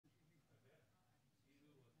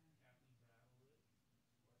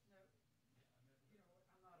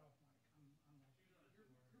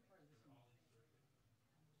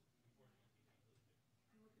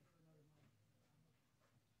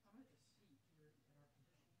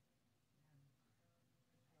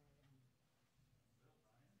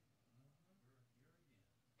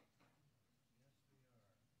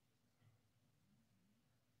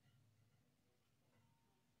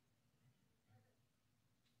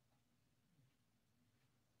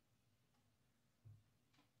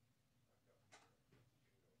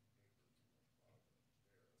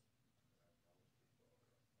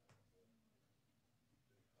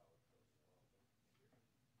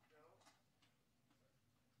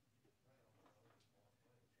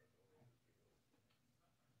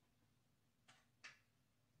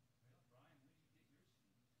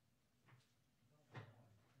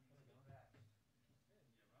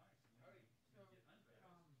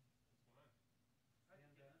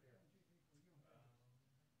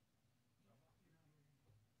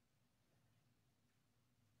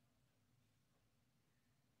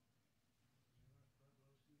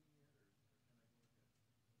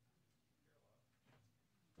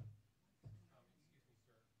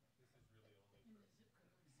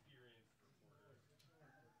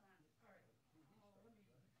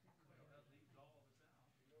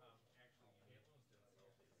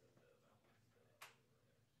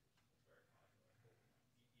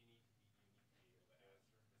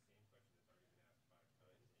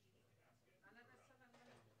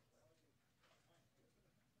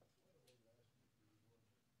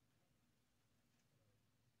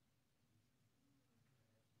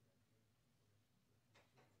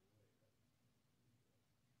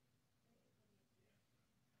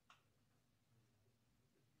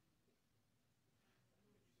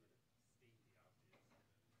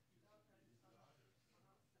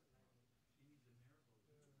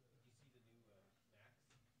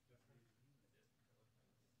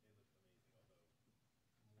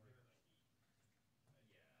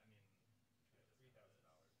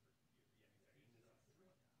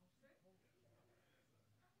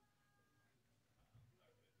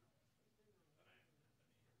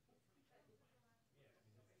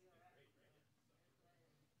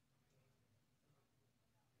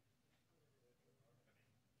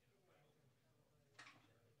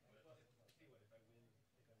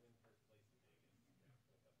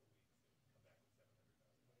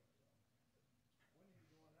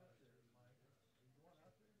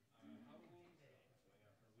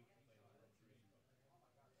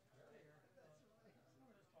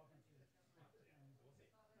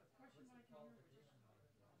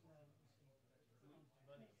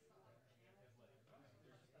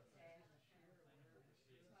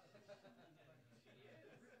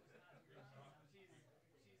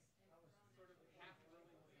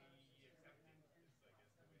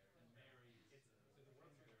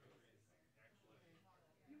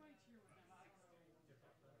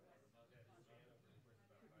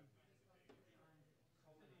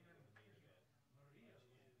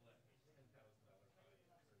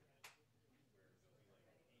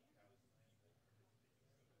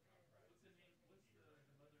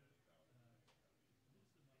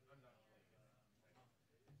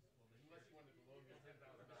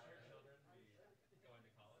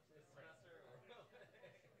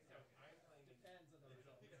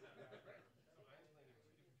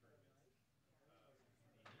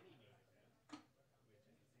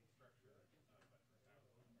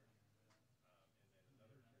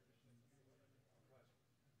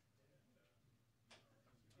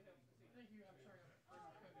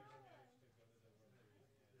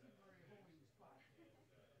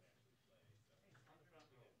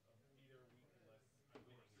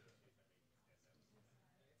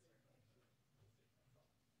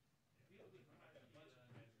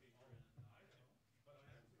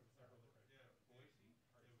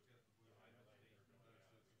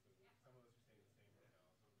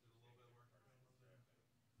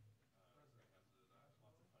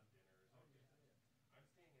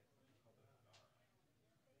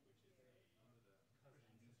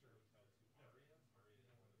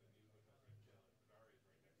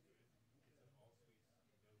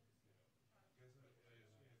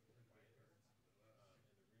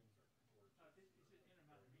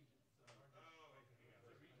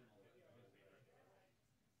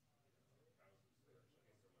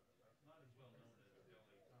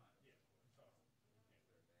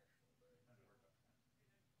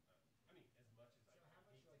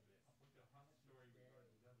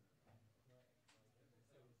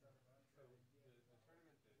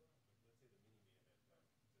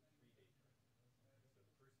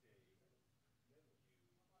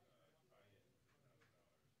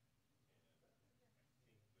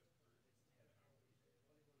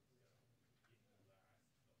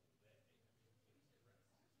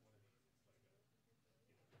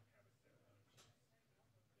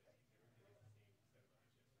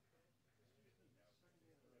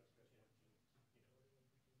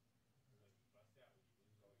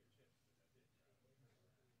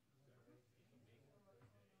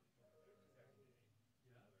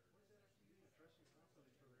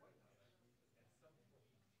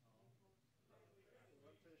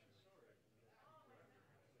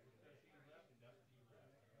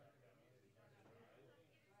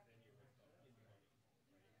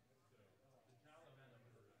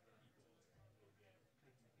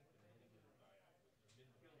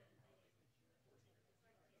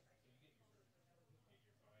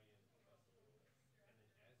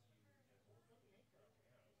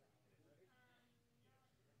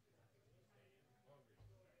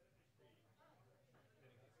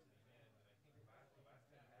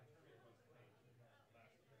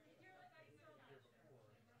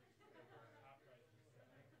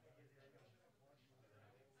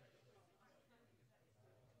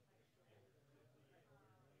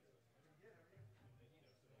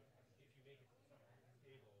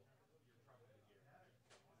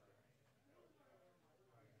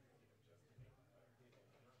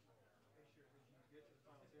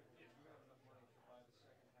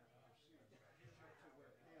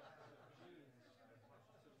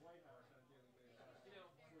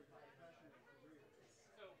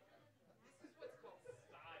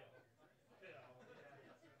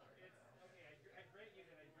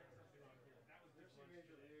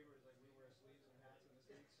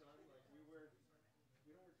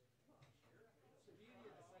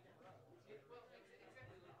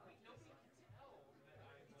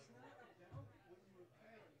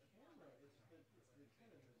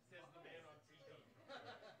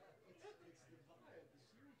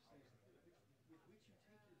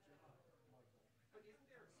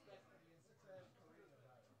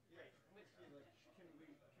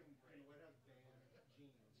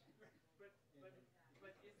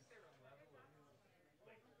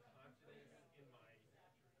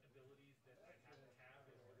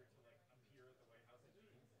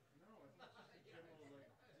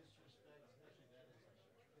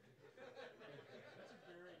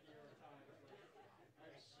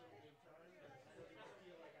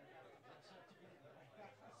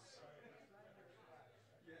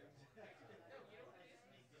Yeah.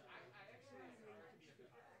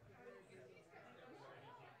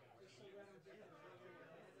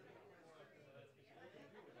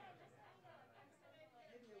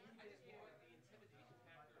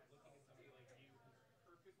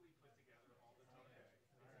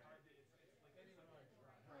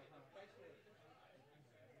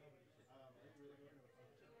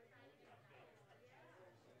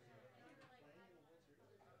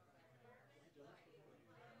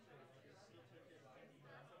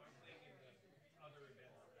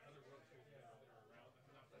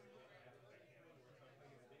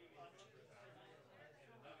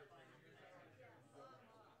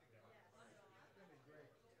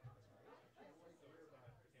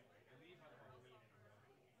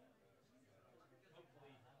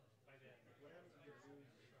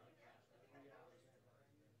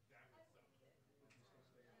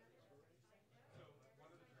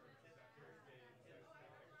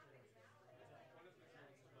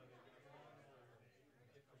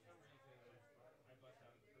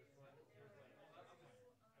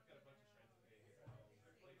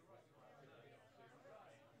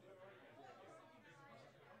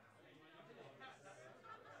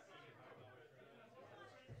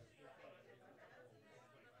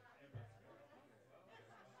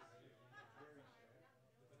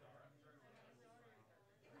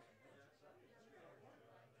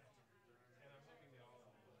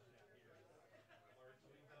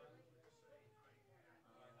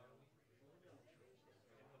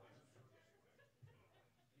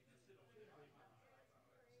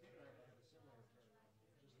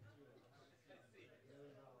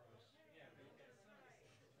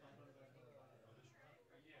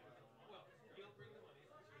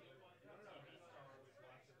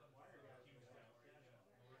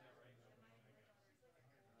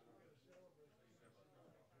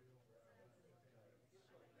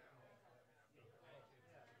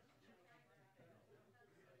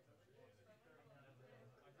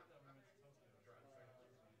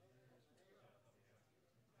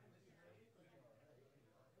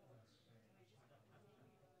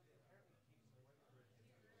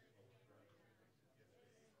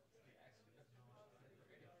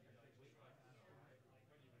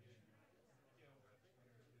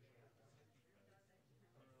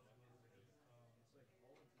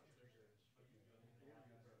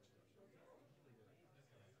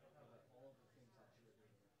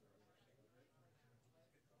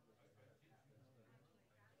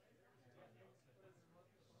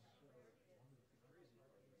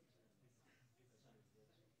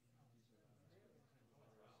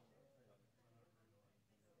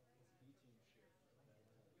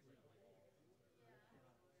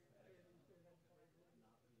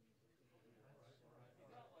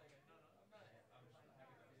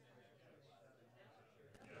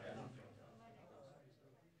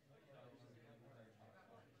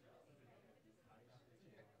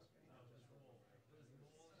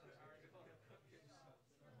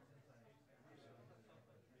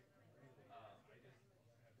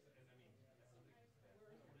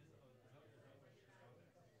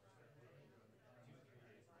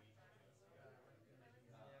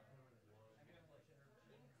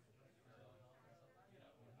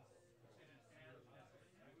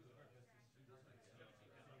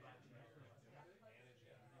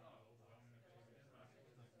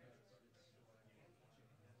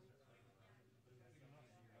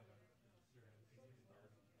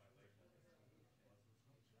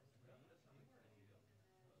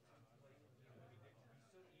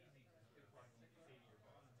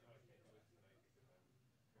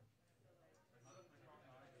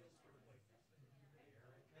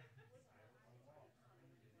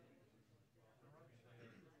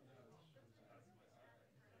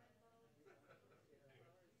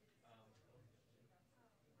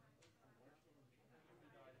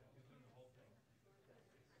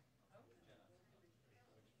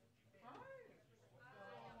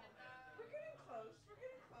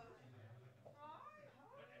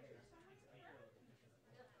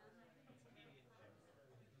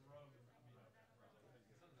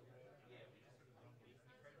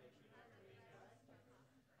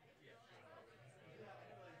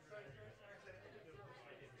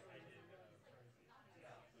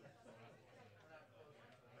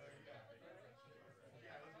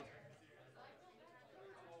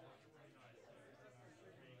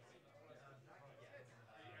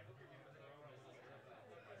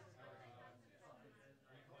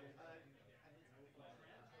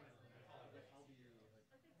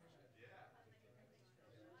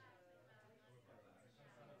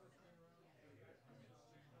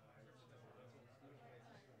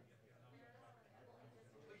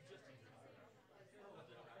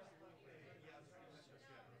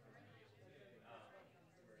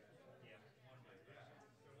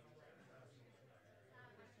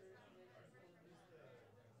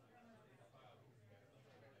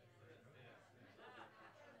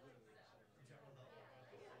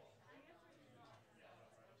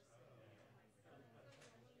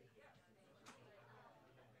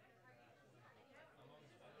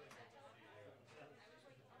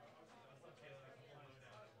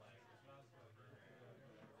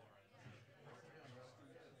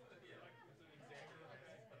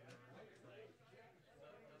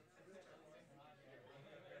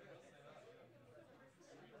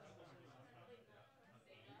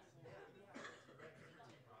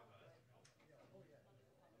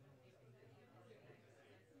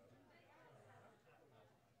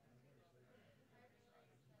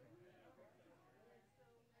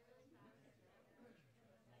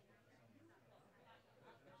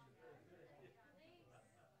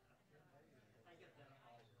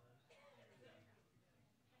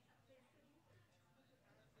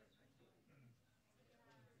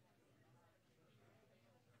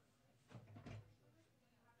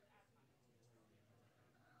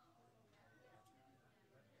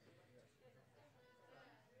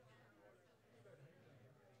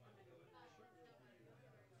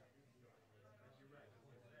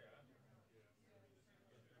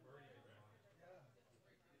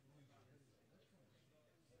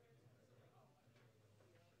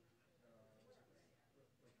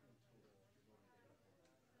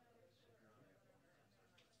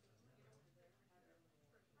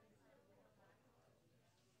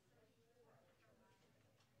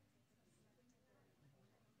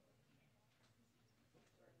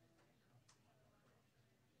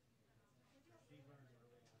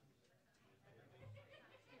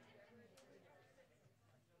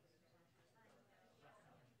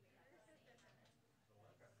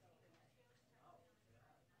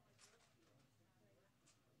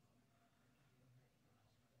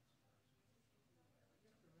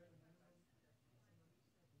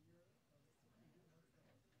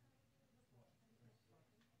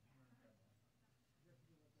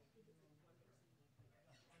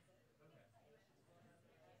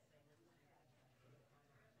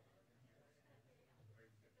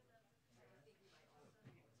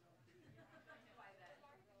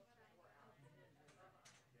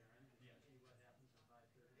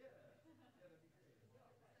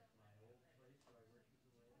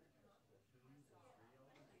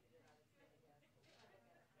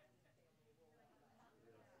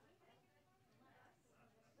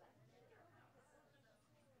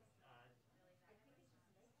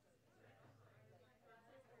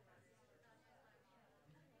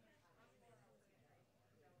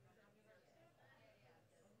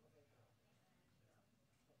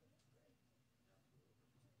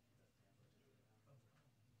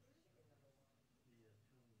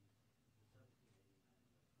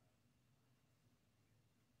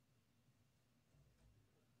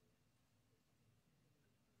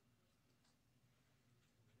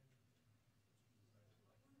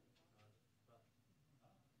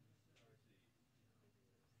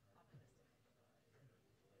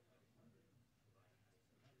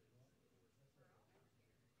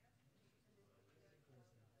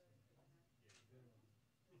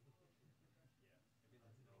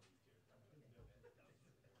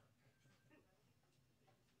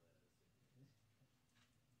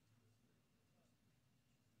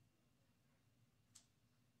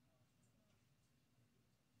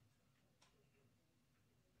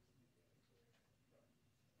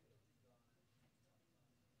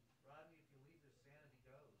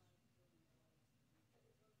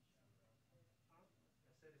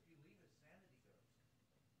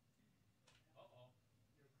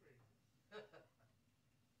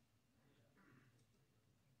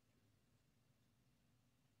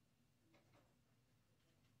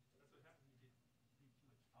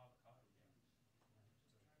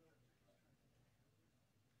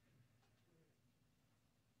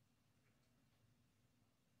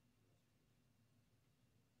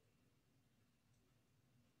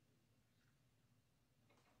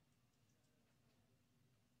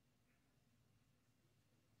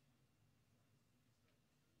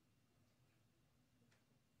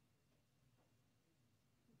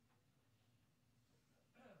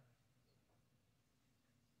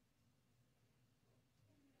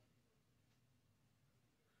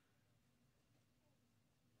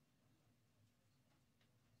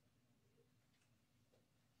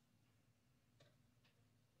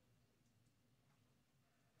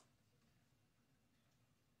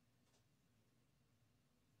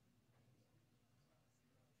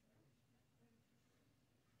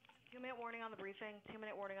 2-minute warning on the briefing.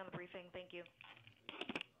 2-minute warning on the briefing. Thank you.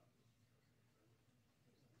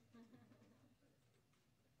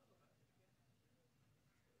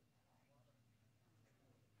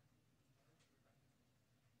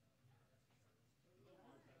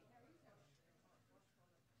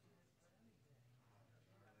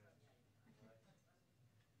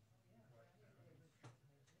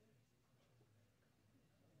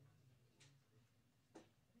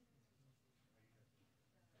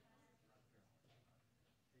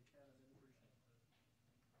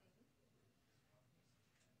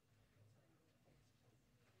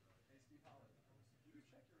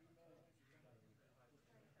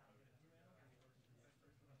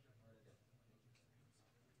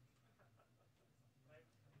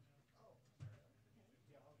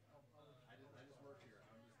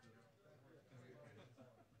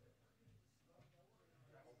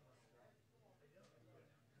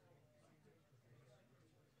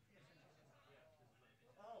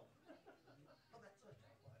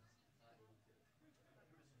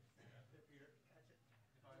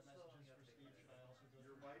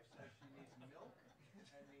 Your wife says she needs milk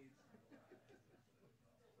and needs...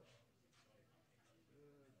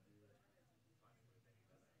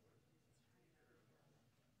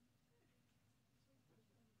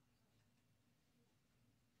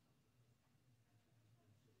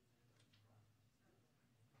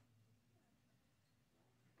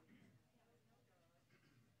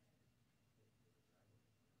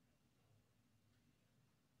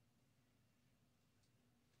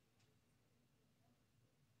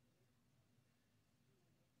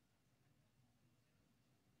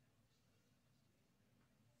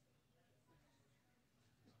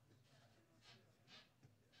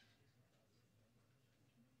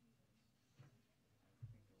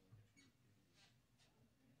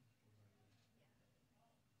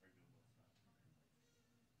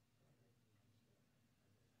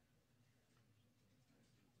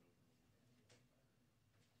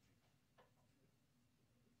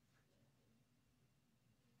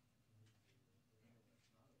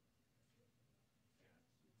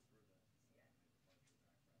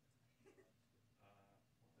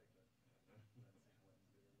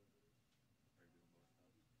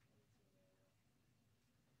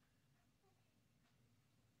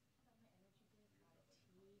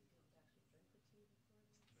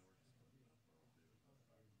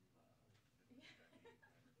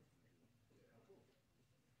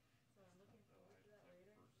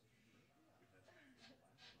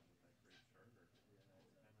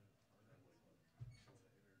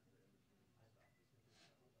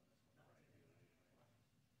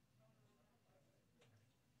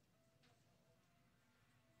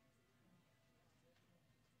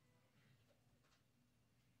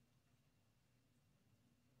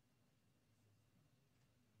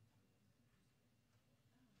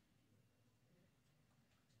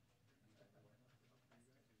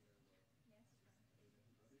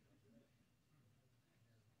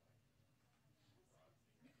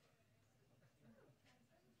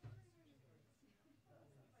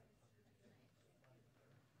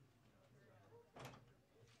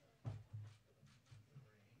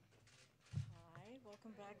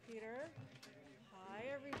 Welcome back, Peter. Hi,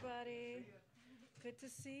 everybody. Good to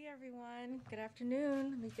see everyone. Good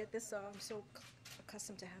afternoon. Let me get this on. I'm so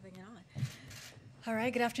accustomed to having it on. All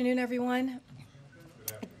right, good afternoon, everyone.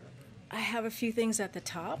 I have a few things at the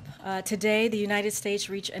top. Today, the United States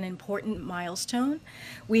reached an important milestone.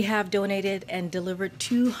 We have donated and delivered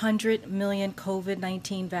 200 million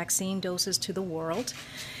COVID-19 vaccine doses to the world.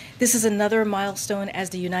 This is another milestone as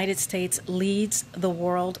the United States leads the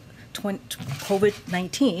world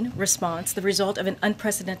COVID-19 response, the result of an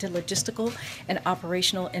unprecedented logistical and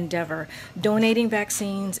operational endeavor. Donating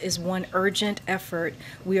vaccines is one urgent effort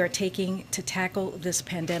we are taking to tackle this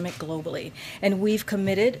pandemic globally. And we've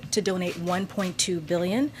committed to donate $1.2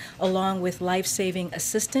 billion, along with life-saving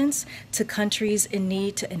assistance, to countries in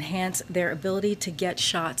need to enhance their ability to get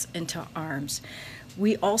shots into arms.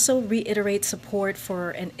 We also reiterate support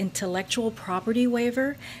for an intellectual property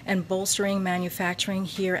waiver and bolstering manufacturing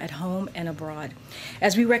here at home and abroad.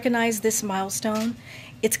 As we recognize this milestone,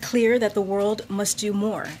 it's clear that the world must do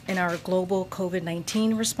more in our global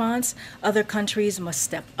COVID-19 response. Other countries must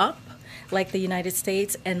step up, like the United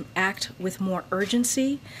States, and act with more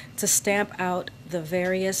urgency to stamp out the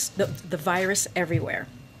virus everywhere.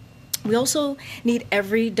 We also need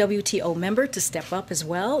every WTO member to step up as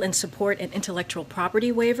well and support an intellectual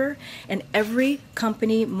property waiver, and every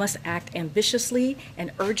company must act ambitiously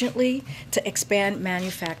and urgently to expand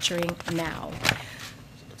manufacturing now.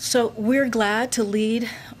 So we're glad to lead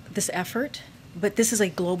this effort But this is a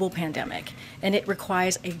global pandemic, and it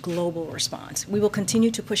requires a global response. We will continue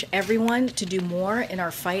to push everyone to do more in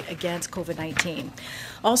our fight against COVID-19.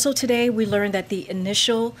 Also today, we learned that the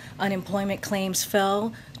initial unemployment claims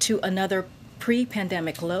fell to another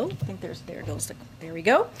pre-pandemic low. I think there we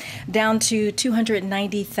go, down to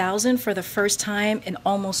 290,000 for the first time in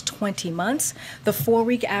almost 20 months. The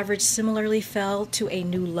 4-week average similarly fell to a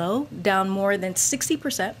new low, down more than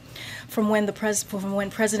 60% from when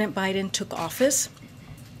President Biden took office.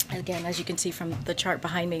 Again, as you can see from the chart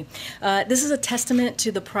behind me. This is a testament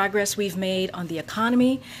to the progress we've made on the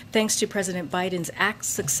economy, thanks to President Biden's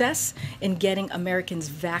success in getting Americans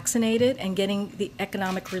vaccinated and getting the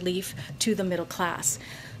economic relief to the middle class.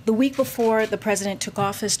 The week before the president took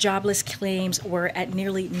office, jobless claims were at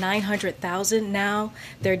nearly 900,000. Now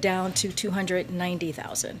they're down to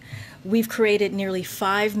 290,000. We've created nearly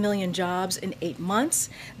 5 million jobs in 8 months.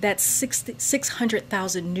 That's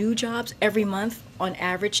 600,000 new jobs every month on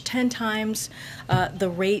average, 10 times the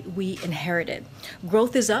rate we inherited.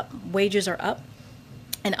 Growth is up, wages are up,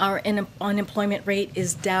 and our unemployment rate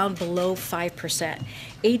is down below 5%,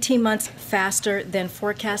 18 months faster than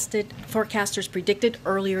forecasters predicted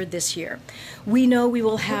earlier this year. We know we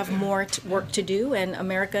will have more work to do, and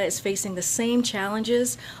America is facing the same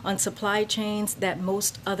challenges on supply chains that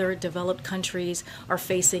most other developed countries are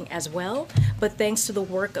facing as well. But thanks to the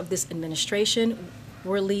work of this administration,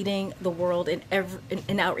 we're leading the world in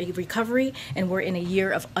our recovery, and we're in a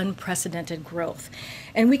year of unprecedented growth.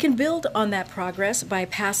 And we can build on that progress by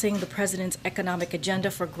passing the president's economic agenda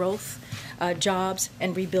for growth, jobs,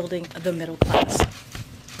 and rebuilding the middle class.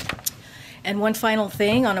 And one final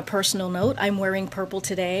thing, on a personal note, I'm wearing purple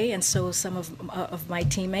today, and so some of my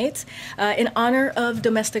teammates, in honor of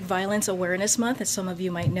Domestic Violence Awareness Month, as some of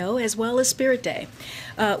you might know, as well as Spirit Day,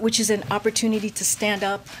 which is an opportunity to stand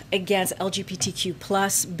up against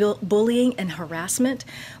LGBTQ+ bullying and harassment.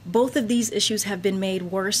 Both of these issues have been made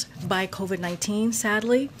worse by COVID-19,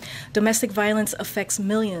 sadly. Domestic violence affects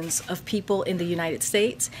millions of people in the United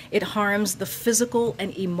States. It harms the physical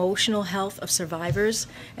and emotional health of survivors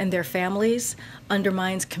and their families,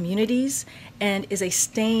 undermines communities, and is a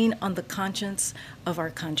stain on the conscience of our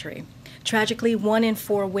country. Tragically, 1 in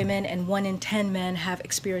 4 women and 1 in 10 men have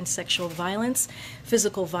experienced sexual violence,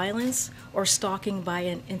 physical violence, or stalking by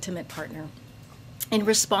an intimate partner. In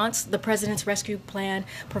response, the President's Rescue Plan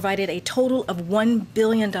provided a total of $1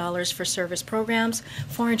 billion for service programs,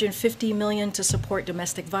 $450 million to support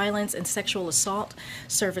domestic violence and sexual assault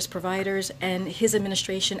service providers, and his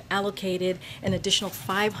administration allocated an additional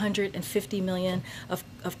 $550 million of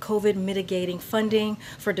COVID mitigating funding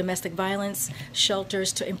for domestic violence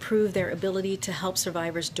shelters to improve their ability to help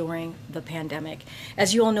survivors during the pandemic.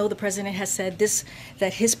 As you all know, the President has said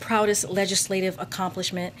that his proudest legislative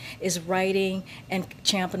accomplishment is writing and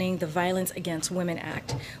championing the Violence Against Women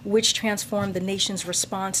Act, which transformed the nation's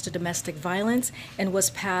response to domestic violence and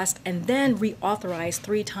was passed and then reauthorized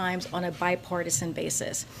 3 times on a bipartisan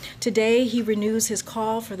basis. Today, he renews his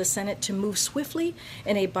call for the Senate to move swiftly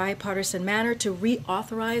in a bipartisan manner to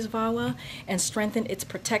reauthorize VAWA and strengthen its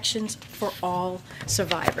protections for all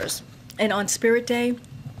survivors. And on Spirit Day,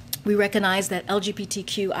 we recognize that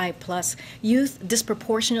LGBTQI+ youth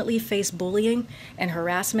disproportionately face bullying and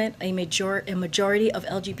harassment. A majority of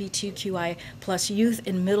LGBTQI+ youth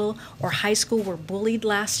in middle or high school were bullied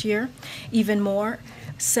last year. Even more,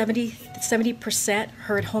 70%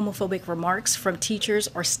 heard homophobic remarks from teachers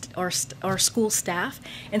or school staff,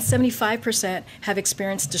 and 75% have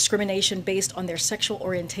experienced discrimination based on their sexual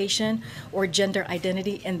orientation or gender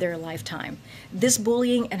identity in their lifetime. This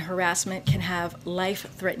bullying and harassment can have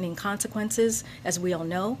life-threatening consequences, as we all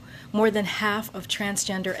know. More than half of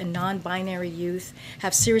transgender and non-binary youth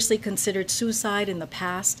have seriously considered suicide in the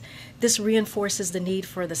past. This reinforces the need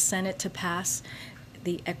for the Senate to pass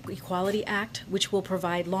the Equality Act, which will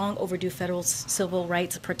provide long overdue federal civil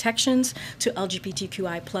rights protections to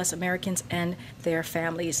LGBTQI+ Americans and their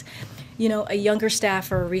families. You know, a younger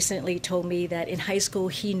staffer recently told me that in high school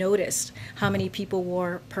he noticed how many people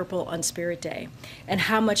wore purple on Spirit Day and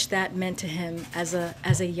how much that meant to him as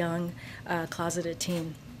a young closeted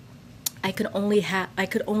teen. I could only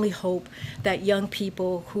hope that young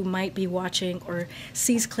people who might be watching or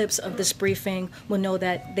sees clips of this briefing will know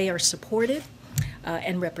that they are supported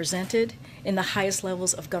and represented in the highest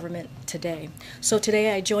levels of government today. So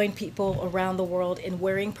today I join people around the world in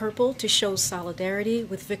wearing purple to show solidarity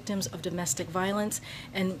with victims of domestic violence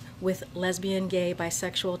and with lesbian, gay,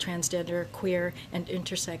 bisexual, transgender, queer, and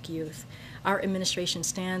intersex youth. Our administration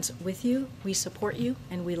stands with you, we support you,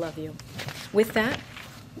 and we love you. With that,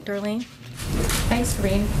 Darlene. Thanks,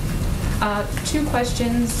 Karine. Two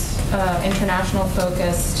questions, international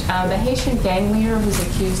focused. The Haitian gang leader who's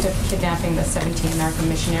accused of kidnapping the 17 American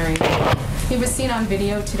missionaries, he was seen on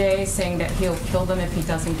video today saying that he'll kill them if he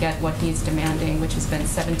doesn't get what he's demanding, which has been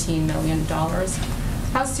 $17 million.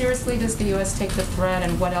 How seriously does the U.S. take the threat,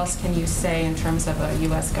 and what else can you say in terms of a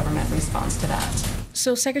U.S. government response to that?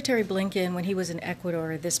 So Secretary Blinken, when he was in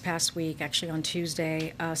Ecuador this past week, actually on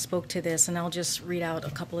Tuesday, spoke to this, and I'll just read out a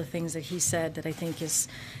couple of things that he said that I think is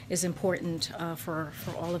important for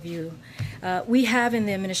all of you. We have in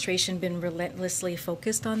the administration been relentlessly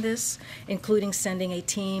focused on this, including sending a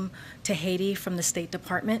team to Haiti from the State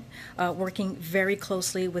Department, working very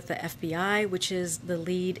closely with the FBI, which is the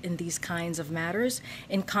lead in these kinds of matters,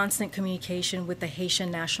 in constant communication with the Haitian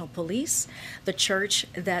National Police, the church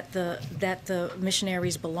that the missionaries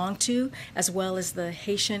belong to, as well as the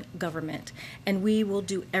Haitian government. And we will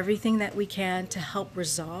do everything that we can to help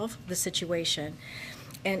resolve the situation.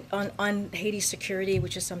 And on Haiti's security,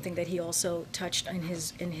 which is something that he also touched in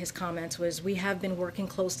his comments, was we have been working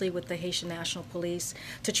closely with the Haitian National Police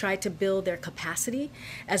to try to build their capacity,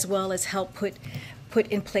 as well as help put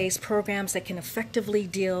in place programs that can effectively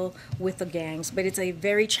deal with the gangs. But it's a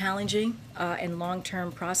very challenging and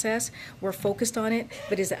long-term process. We're focused on it,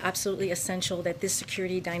 but it's absolutely essential that this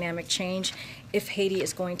security dynamic change if Haiti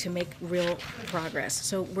is going to make real progress.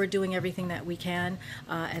 So we're doing everything that we can.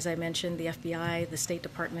 As I mentioned, the FBI, the State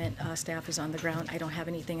Department staff is on the ground. I don't have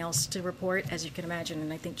anything else to report, as you can imagine,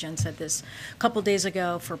 and I think Jen said this a couple days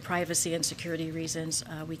ago. For privacy and security reasons,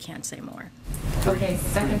 we can't say more. Okay,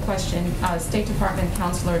 second question. State Department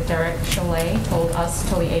Counselor Derek Chalet told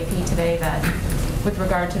the AP today that with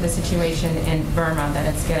regard to the situation in Burma,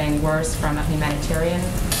 that it's getting worse from a humanitarian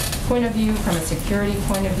point of view, from a security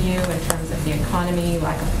point of view, in terms of the economy,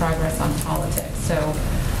 lack of progress on politics. So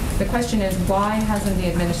the question is, why hasn't the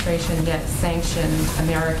administration yet sanctioned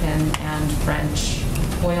American and French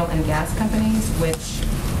oil and gas companies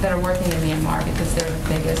that are working in Myanmar, because they're the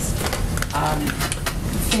biggest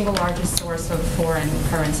single largest source of foreign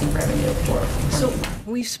currency revenue for So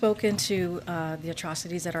we've spoken to the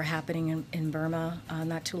atrocities that are happening in Burma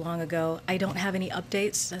not too long ago. I don't have any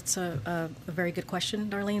updates. That's a very good question,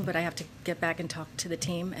 Darlene, but I have to get back and talk to the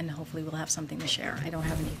team, and hopefully we'll have something to share. I don't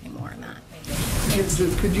have anything more on that.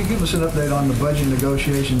 Could you give us an update on the budget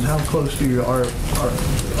negotiations? How close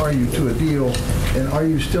are you to a deal, and are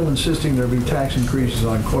you still insisting there be tax increases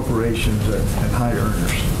on corporations and high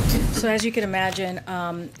earners? So as you can imagine,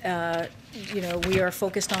 we are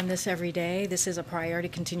focused on this every day. This is a priority,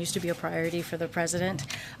 continues to be a priority for the president.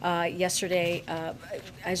 Yesterday,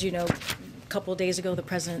 as you know, a couple of days ago, the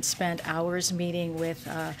president spent hours meeting with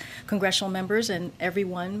congressional members, and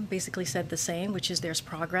everyone basically said the same, which is there's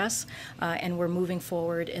progress, and we're moving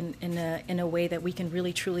forward in a way that we can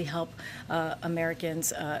really truly help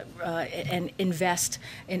Americans and invest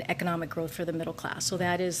in economic growth for the middle class. So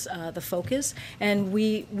that is the focus, and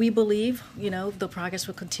we believe the progress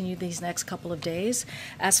will continue these next couple of days.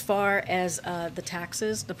 As far as the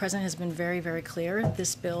taxes, the president has been very, very clear.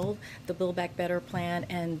 This bill, the Build Back Better plan,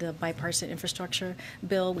 and the bipartisan infrastructure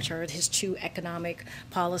bill, which are his two economic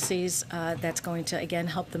policies, that's going to again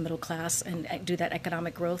help the middle class and do that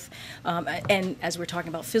economic growth. And as we're talking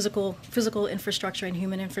about physical infrastructure and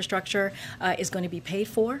human infrastructure is going to be paid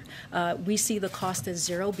for. We see the cost as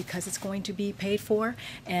zero because it's going to be paid for,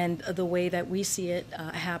 and the way that we see it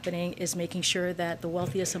happening is making sure that the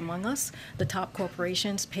wealthiest among us, the top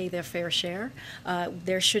corporations, pay their fair share.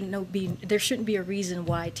 There shouldn't be a reason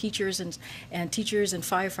why teachers and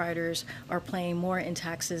firefighters are paying more in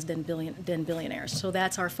taxes than billionaires. So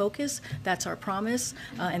that's our focus, that's our promise,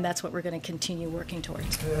 and that's what we're going to continue working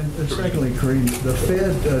towards. And secondly, Karine, the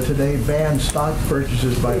Fed today banned stock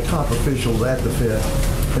purchases by top officials at the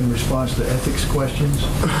Fed in response to ethics questions.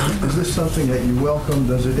 Is this something that you welcome?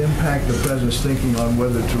 Does it impact the president's thinking on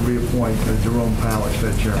whether to reappoint Jerome Powell as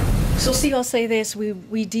Fed chairman? So see, I'll say this.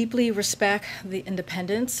 We deeply respect the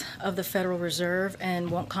independence of the Federal Reserve and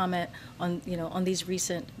won't comment on these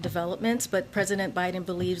recent developments, but President Biden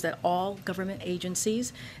believes that all government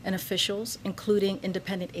agencies and officials, including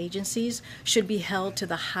independent agencies, should be held to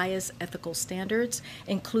the highest ethical standards,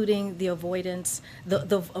 including the avoidance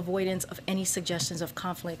of any suggestions of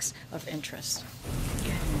conflicts of interest.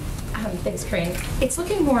 Thanks, Karine. It's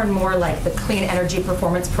looking more and more like the Clean Energy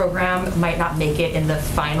Performance Program might not make it in the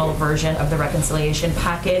final version of the reconciliation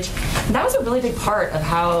package. And that was a really big part of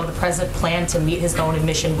how the president planned to meet his own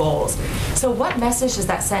emission goals. So what message does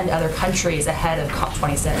that send to other countries ahead of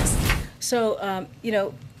COP26? So,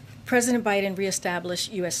 President Biden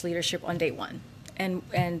reestablished U.S. leadership on day one.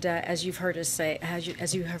 and as you've heard us say,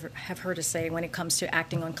 as you have heard us say, when it comes to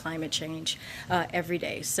acting on climate change every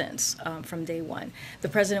day since from day one, the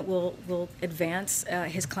president will advance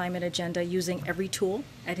his climate agenda using every tool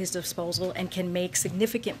at his disposal and can make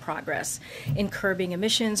significant progress in curbing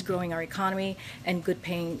emissions, growing our economy, and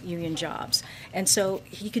good-paying union jobs. And so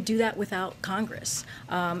he could do that without Congress.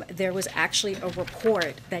 There was actually a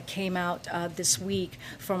report that came out this week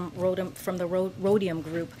from the Rhodium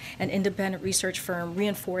Group, an independent research firm,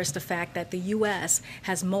 reinforced the fact that the U.S.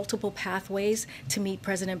 has multiple pathways to meet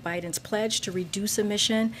President Biden's pledge to reduce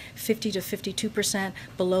emission 50 to 52%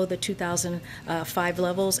 below the 2005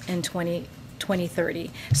 levels in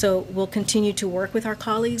 2030. So we'll continue to work with our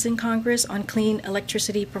colleagues in Congress on Clean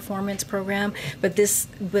Electricity Performance Program, but this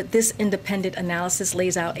independent analysis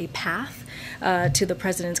lays out a path to the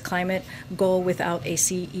president's climate goal without a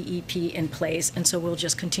CEEP in place. And so we'll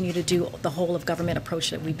just continue to do the whole of government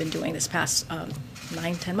approach that we've been doing this past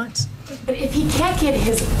 9-10 months. But if he can't get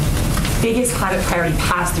his biggest climate priority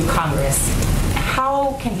passed through Congress,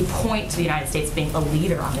 how can he point to the United States being a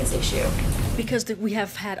leader on this issue? Because we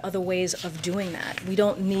have had other ways of doing that. We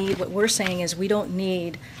don't need, what we're saying is we don't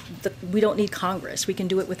need Congress. We can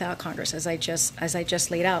do it without Congress, as I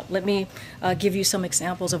just laid out. Let me give you some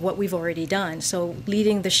examples of what we've already done. So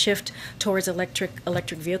leading the shift towards electric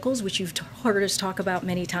vehicles, which you've heard us talk about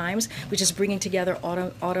many times, which is bringing together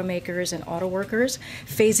automakers and auto workers,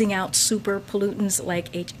 phasing out super pollutants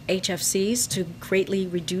like HFCs to greatly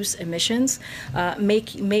reduce emissions,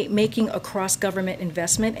 making a cross-government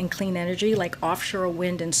investment in clean energy like offshore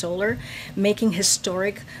wind and solar, making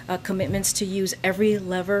historic commitments to use every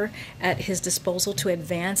lever at his disposal to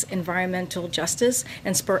advance environmental justice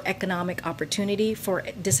and spur economic opportunity for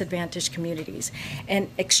disadvantaged communities. And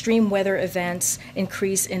extreme weather events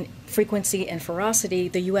increase in frequency and ferocity.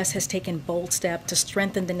 The U.S. has taken bold steps to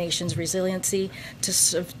strengthen the nation's resiliency to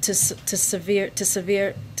severe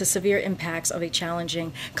impacts of a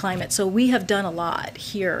challenging climate. So we have done a lot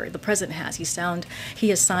here. The president has. He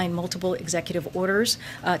has signed multiple executive orders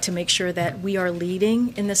to make sure that we are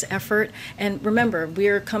leading in this effort. And remember,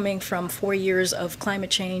 we're coming from 4 years of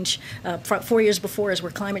climate change, 4 years before us, where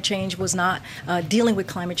climate change was not, dealing with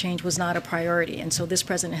climate change was not a priority. And so this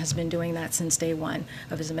president has been doing that since day one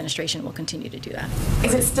of his administration. Will continue to do that.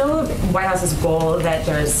 Is it still the White House's goal that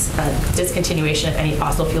there's a discontinuation of any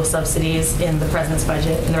fossil fuel subsidies in the president's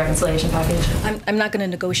budget, in the reconciliation package? I'm not going to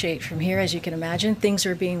negotiate from here, as you can imagine. Things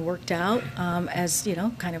are being worked out as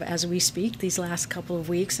kind of as we speak these last couple of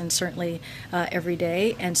weeks, and certainly every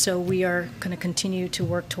day. And so we are going to continue to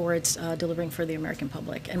work towards delivering for the American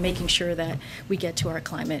public and making sure that we get to our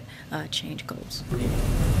climate change goals.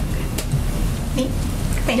 Me?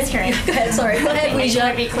 Thanks, Karine. Sorry. Go ahead,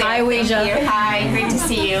 Weija. Hi, Weija. Hi, great to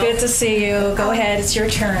see you. Good to see you. Go ahead. It's your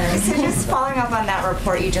turn. So just following up on that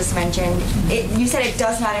report you just mentioned, you said it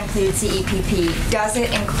does not include CEPP. Does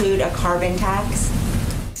it include a carbon tax?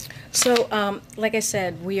 So, like I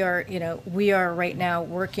said, we are right now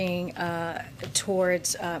working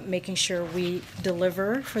towards making sure we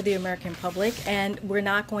deliver for the American public, and we're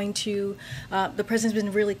not going to. The president's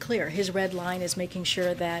been really clear. His red line is making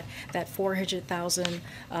sure that $400,000.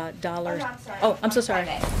 Oh, I'm so sorry.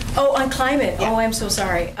 Oh, on climate. Yeah. Oh, I'm so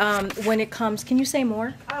sorry. When it comes, can you say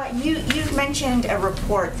more? You mentioned a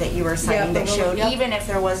report that you were citing that showed even if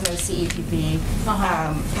there was no CEPP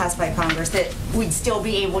passed by Congress, that we'd still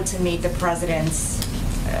be able to meet the president's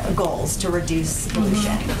goals to reduce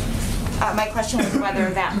pollution. My question was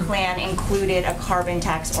whether that plan included a carbon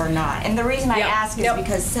tax or not. And the reason I ask is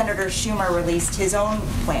because Senator Schumer released his own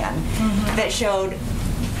plan that showed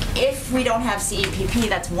if we don't have CEPP,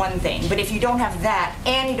 that's one thing. But if you don't have that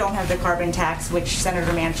and you don't have the carbon tax, which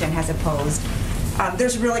Senator Manchin has opposed,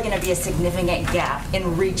 there's really going to be a significant gap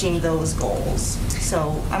in reaching those goals.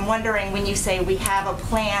 So I'm wondering, when you say we have a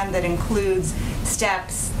plan that includes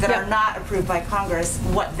steps that are not approved by Congress,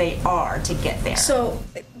 what they are to get there. So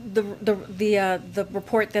the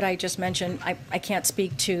report that I just mentioned, I can't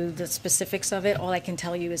speak to the specifics of it. All I can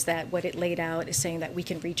tell you is that what it laid out is saying that we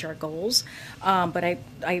can reach our goals. But I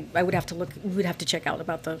would have to look. We would have to check out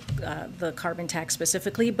about the carbon tax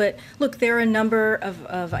specifically. But look, there are a number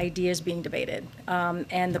of ideas being debated,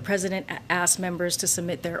 and the president asked members to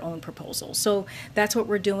submit their own proposals. So that's what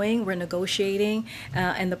we're doing. We're negotiating,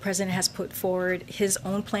 and the president has put forward his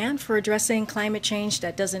own plan for addressing climate change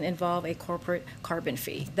that doesn't involve a corporate carbon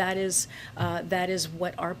fee. That is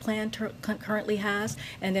what our plan currently has,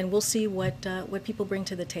 and then we'll see what people bring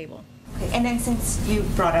to the table. Okay. And then, since you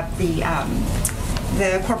brought up the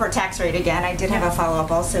corporate tax rate again, I did have a follow-up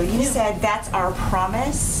also. You said that's our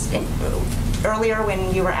promise. Earlier,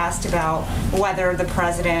 when you were asked about whether the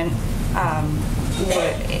president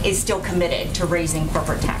is still committed to raising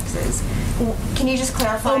corporate taxes. Can you just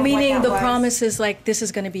clarify? Oh, meaning what that the was? promise is like this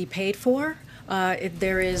is going to be paid for?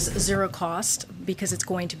 There is zero cost because it's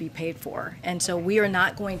going to be paid for. And so we are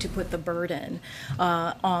not going to put the burden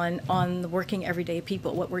on the working everyday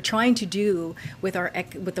people. What we're trying to do with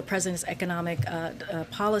the President's economic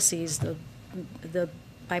policies, the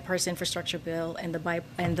bipartisan infrastructure bill and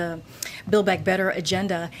the Build Back Better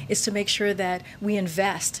agenda, is to make sure that we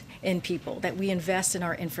invest in people, that we invest in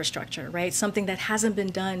our infrastructure, right? Something that hasn't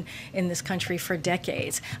been done in this country for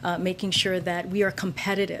decades, making sure that we are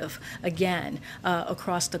competitive again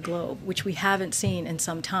across the globe, which we haven't seen in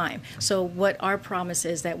some time. So what our promise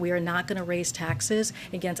is that we are not going to raise taxes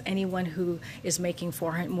against anyone who is making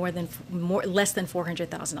less than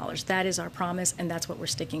 $400,000. That is our promise, and that's what we're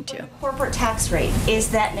sticking to. Corporate tax rate,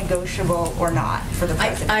 is that negotiable or not for the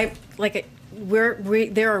president?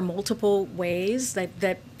 There are multiple ways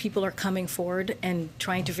that people are coming forward and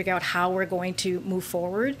trying to figure out how we're going to move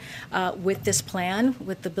forward with this plan,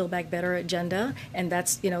 with the Build Back Better agenda, and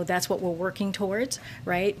that's what we're working towards,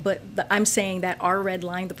 right? But I'm saying that our red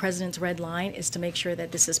line, the president's red line, is to make sure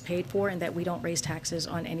that this is paid for and that we don't raise taxes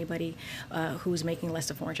on anybody who's making less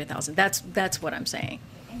than $400,000. That's what I'm saying.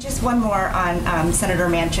 Just one more on Senator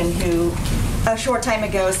Manchin, who a short time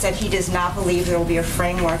ago said he does not believe there will be a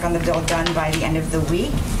framework on the bill done by the end of the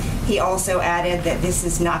week. He also added that this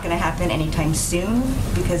is not going to happen anytime soon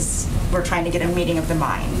because we're trying to get a meeting of the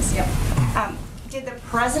minds. Yep. Did the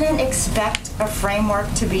president expect a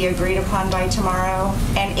framework to be agreed upon by tomorrow?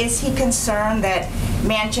 And is he concerned that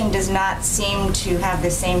Manchin does not seem to have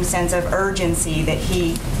the same sense of urgency that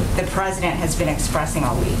the president has been expressing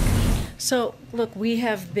all week? So, look, we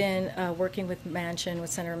have been working with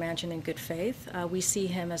Senator Manchin in good faith. We see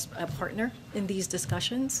him as a partner in these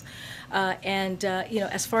discussions.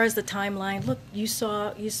 As far as the timeline, look, you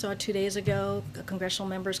saw 2 days ago congressional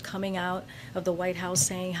members coming out of the White House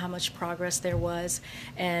saying how much progress there was,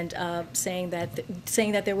 and saying that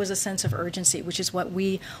there was a sense of urgency, which is what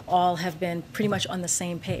we all have been pretty much on the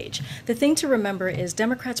same page. The thing to remember is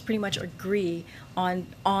Democrats pretty much agree on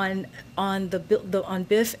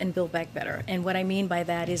BIF and Build Back Better. And what I mean by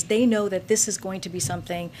that is they know that this is going to be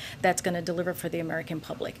something that's going to deliver for the American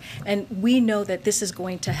public. And we know that this is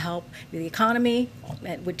going to help the economy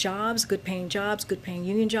with jobs, good paying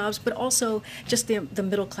union jobs, but also just the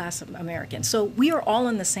middle class of Americans. So we are all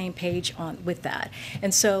on the same page with that.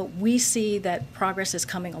 And so we see that progress is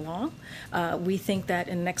coming along. We think that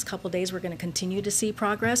in the next couple of days we're going to continue to see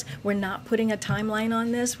progress. We're not putting a timeline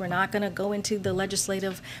on this. We're not going to go into the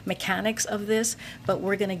legislative mechanics of this, but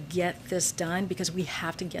we're going to get this done because we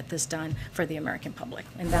have to get this done for the American public,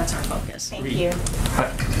 and that's our focus. Thank you.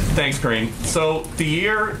 Thanks, Karine. So the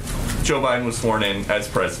year Joe Biden was sworn in as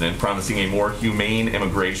president, promising a more humane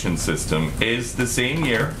immigration system, is the same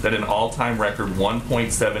year that an all-time record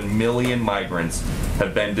 1.7 million migrants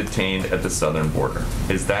have been detained at the southern border.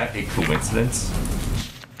 Is that a coincidence?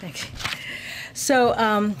 Thank you. So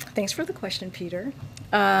thanks for the question, Peter.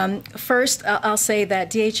 First, I'll say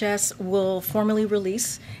that DHS will formally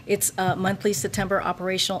release its monthly September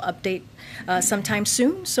operational update sometime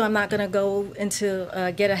soon. So I'm not going to go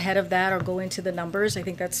into get ahead of that or go into the numbers. I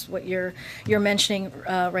think that's what you're mentioning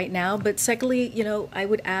right now. But secondly, I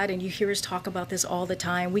would add, and you hear us talk about this all the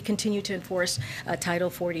time, we continue to enforce Title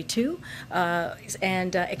 42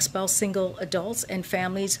 and expel single adults and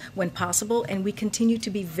families when possible. And we continue to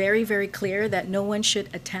be very, very clear that no one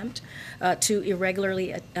should attempt to irregularly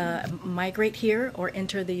migrate here or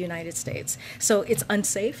enter the United States. So it's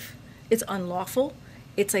unsafe, it's unlawful,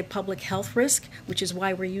 it's a public health risk, which is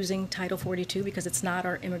why we're using Title 42, because it's not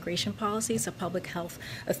our immigration policy, it's a public health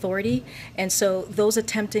authority. And so those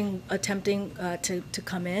attempting to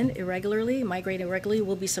come in irregularly, migrate irregularly,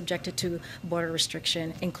 will be subjected to border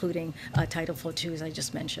restriction, including Title 42, as I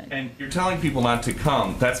just mentioned. And you're telling people not to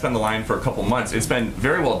come. That's been the line for a couple months. It's been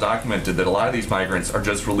very well documented that a lot of these migrants are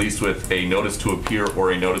just released with a notice to appear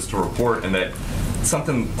or a notice to report, and that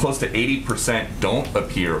something close to 80% don't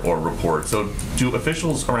appear or report. So do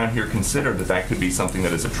officials around here consider that that could be something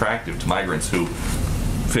that is attractive to migrants who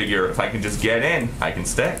figure, if I can just get in, I can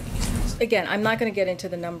stay? Again, I'm not going to get into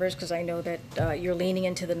the numbers because I know that you're leaning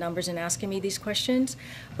into the numbers and asking me these questions.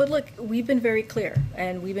 But look, we've been very clear,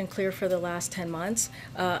 and we've been clear for the last 10 months.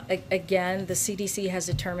 Again, the CDC has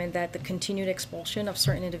determined that the continued expulsion of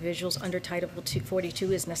certain individuals under Title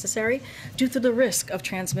 42 is necessary due to the risk of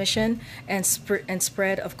transmission and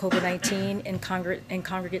spread of COVID-19 in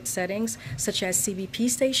congregate settings, such as CBP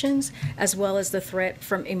stations, as well as the threat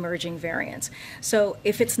from emerging variants. So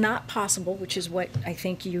if it's not possible, which is what I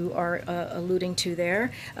think you are alluding to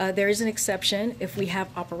there. There is an exception if we have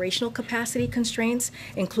operational capacity constraints,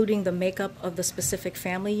 including the makeup of the specific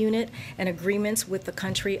family unit and agreements with the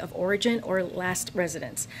country of origin or last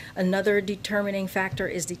residence. Another determining factor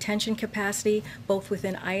is detention capacity, both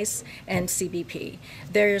within ICE and CBP.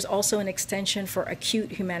 There is also an extension for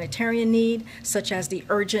acute humanitarian need, such as the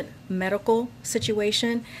urgent medical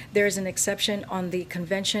situation. There is an exception on the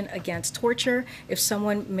Convention Against Torture if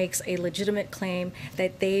someone makes a legitimate claim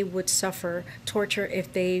that they would suffer torture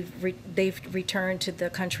if they've returned to the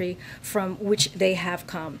country from which they have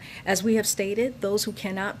come. As we have stated, those who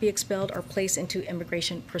cannot be expelled are placed into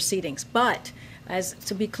immigration proceedings. But, as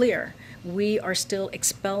to be clear, we are still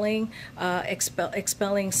expelling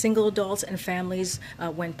single adults and families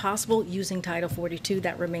when possible using Title 42.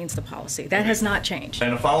 That remains the policy. That has not changed.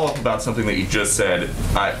 And a follow-up about something that you just said.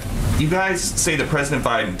 You guys say that President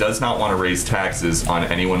Biden does not want to raise taxes on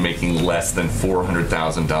anyone making less than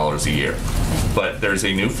 $400,000 a year. But there's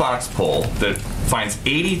a new Fox poll that finds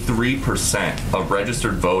 83% of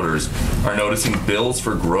registered voters are noticing bills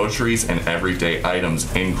for groceries and everyday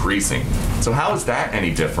items increasing. So how is that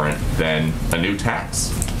any different than a new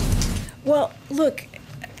tax? Well, look,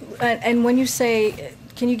 and when you say,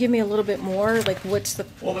 can you give me a little bit more? Like, what's the...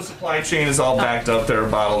 Well, the supply chain is all backed up. There are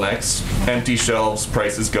bottlenecks, empty shelves,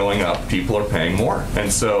 prices going up, people are paying more.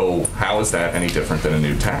 And so how is that any different than a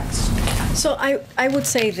new tax? So I would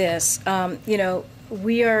say this, you know,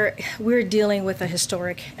 we're dealing with a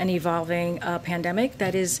historic and evolving pandemic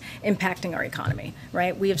that is impacting our economy,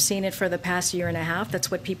 right? We have seen it for the past year and a half. That's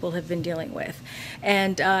what people have been dealing with.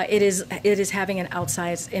 And it is having an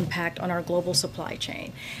outsized impact on our global supply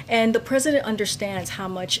chain. And the president understands how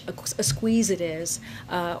much a squeeze it is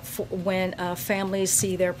when families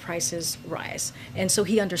see their prices rise. And so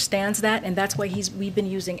he understands that, and that's why we've been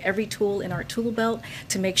using every tool in our tool belt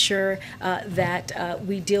to make sure that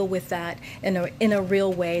we deal with that in a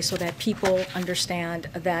real way, so that people understand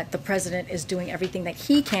that the president is doing everything that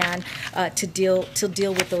he can to deal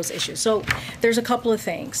with those issues. So there's a couple of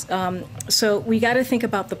things. So we got to think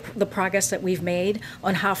about the progress that we've made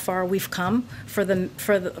on how far we've come for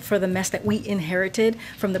the mess that we inherited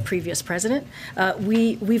from the previous president.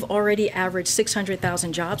 We've already averaged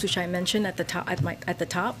 600,000 jobs, which I mentioned at the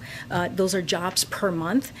top. Those are jobs per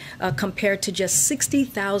month, compared to just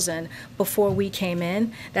 60,000 before we came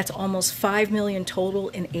in. That's almost 5 million total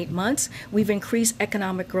in 8 months. We've increased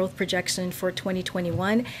economic growth projection for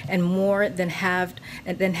 2021 and more than halved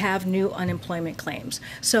new unemployment claims.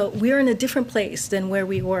 So we're in a different place than where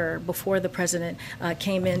we were before the president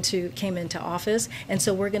came into office. And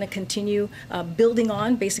so we're going to continue building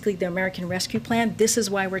on basically the American Rescue Plan. This is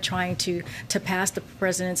why we're trying to pass the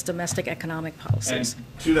president's domestic economic policies.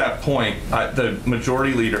 And to that point, the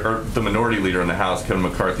minority leader in the House, Kevin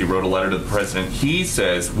McCarthy, wrote a letter to the president. He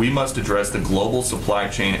says we must address the global supply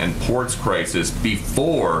chain and ports crisis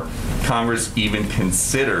before Congress even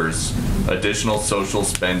considers additional social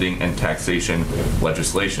spending and taxation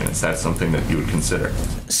legislation. Is that something that you would consider?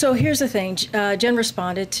 So here's the thing. Jen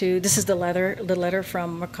responded to, this is the letter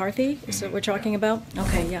from McCarthy, is that what we're talking about?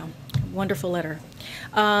 Okay, yeah. Wonderful letter.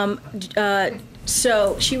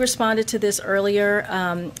 So she responded to this earlier,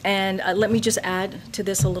 and let me just add to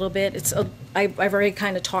this a little bit. I've already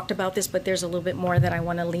kind of talked about this, but there's a little bit more that I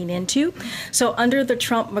want to lean into. So under the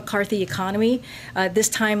Trump-McCarthy economy, this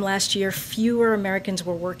time last year, fewer Americans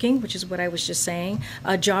were working, which is what I was just saying.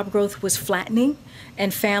 Job growth was flattening,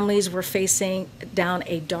 and families were facing down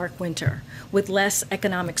a dark winter with less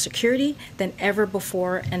economic security than ever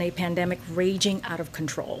before and a pandemic raging out of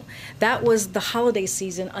control. That was the holiday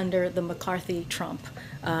season under the McCarthy-Trump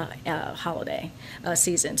holiday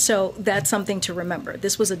season. So that's something to remember.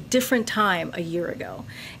 This was a different time a year ago.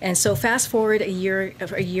 And so fast forward a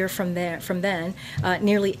year from then,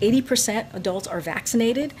 nearly 80% adults are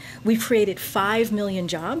vaccinated. We've created 5 million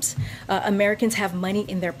jobs. Americans have money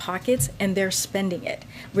in their pockets and they're spending it,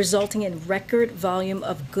 resulting in record volume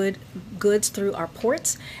of goods through our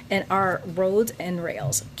ports and our roads and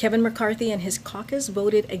rails. Kevin McCarthy and his caucus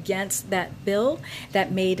voted against that bill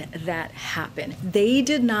that made that happen. They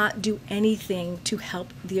did not do anything to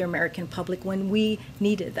help the American public when we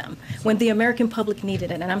needed them, when the American public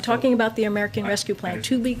needed it. And I'm talking about the American Rescue Plan,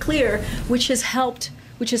 to be clear, which has helped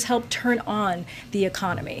turn on the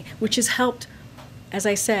economy, which has helped, as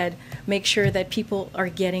I said, make sure that people are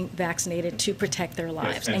getting vaccinated to protect their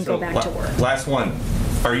lives and go back to work. Last one.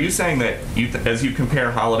 Are you saying that as you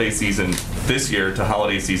compare holiday season this year to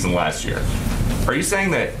holiday season last year, are you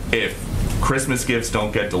saying that if Christmas gifts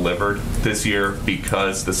don't get delivered this year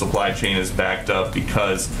because the supply chain is backed up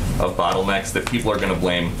because of bottlenecks, that people are going to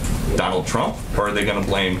blame Donald Trump, or are they going to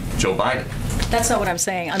blame Joe Biden? That's not what I'm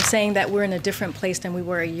saying. I'm saying that we're in a different place than we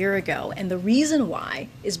were a year ago. And the reason why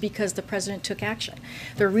is because the president took action.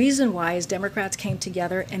 The reason why is Democrats came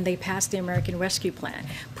together and they passed the American Rescue Plan,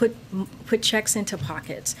 put checks into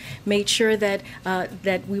pockets, made sure that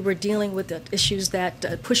that we were dealing with the issues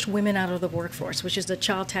that pushed women out of the workforce, which is the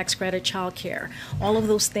child tax credit, child care, all of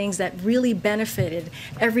those things that really benefited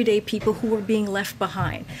everyday people who were being left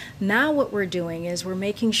behind. Now what we're doing is we're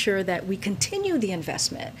making sure that we continue the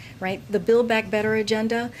investment, right? The Build Back Better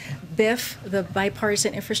agenda, BIF, the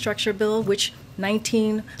bipartisan infrastructure bill, which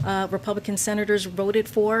 19 Republican senators voted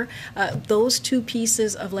for, those two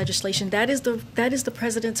pieces of legislation. That is the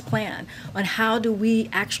president's plan on how do we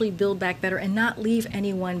actually build back better and not leave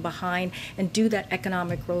anyone behind and do that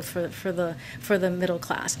economic growth for the middle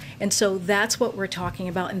class. And so that's what we're talking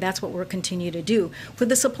about, and that's what we'll continue to do. With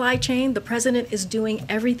the supply chain, the president is doing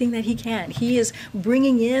everything that he can. He is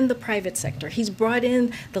bringing in the private sector. He's brought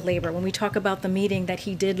in the labor. When we talk about the meeting that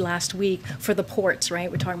he did last week for the ports, right?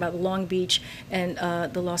 We're talking about Long Beach and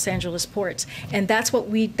the Los Angeles ports, and that's what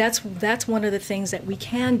that's one of the things that we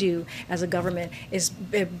can do as a government is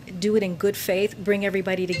do it in good faith, bring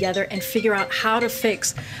everybody together, and figure out how to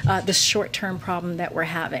fix the short-term problem that we're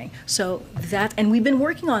having. So that, and we've been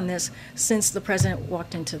working on this since the president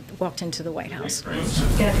walked into the White House.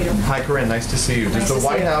 Yeah, Peter. Hi, Karine. Nice to see you. Does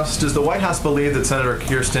the White House believe that Senator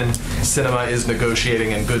Kyrsten Sinema is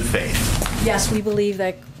negotiating in good faith? Yes, we believe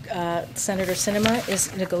that Senator Sinema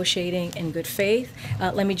is negotiating in good faith.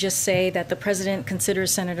 Let me just say that the president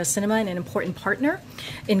considers Senator Sinema an important partner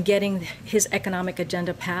in getting his economic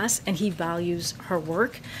agenda passed, and he values her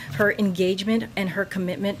work, her engagement, and her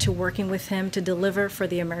commitment to working with him to deliver for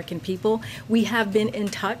the American people. We have been in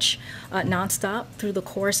touch nonstop through the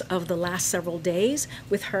course of the last several days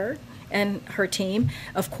with her and her team,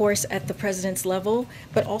 of course, at the president's level,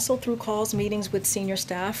 but also through calls, meetings with senior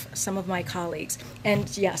staff, some of my colleagues. And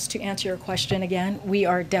yes, to answer your question again, we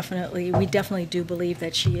definitely do believe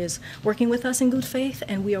that she is working with us in good faith,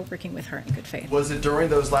 and we are working with her in good faith. Was it during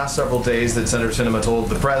those last several days that Senator Sinema told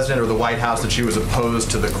the president or the White House that she was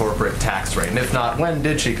opposed to the corporate tax rate? And if not, when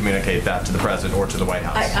did she communicate that to the president or to the White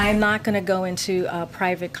House? I'm not going to go into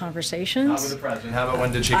private conversations. Not with the president. How about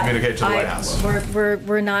when did she communicate to the White House?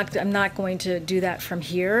 I'm not going to do that from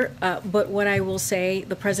here, but what I will say,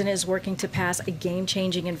 the president is working to pass a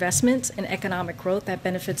game-changing investments in economic growth that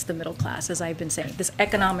benefits the middle class, as I've been saying. This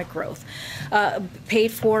economic growth,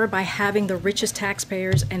 paid for by having the richest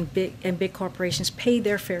taxpayers and big corporations pay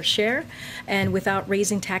their fair share, and without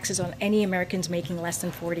raising taxes on any Americans making less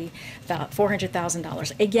than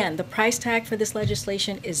 $400,000. Again, the price tag for this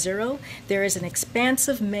legislation is zero. There is an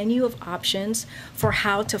expansive menu of options for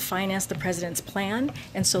how to finance the president's plan,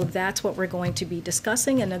 and so that's what we're going to be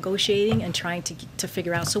discussing and negotiating and trying to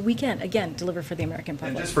figure out so we can, again, deliver for the American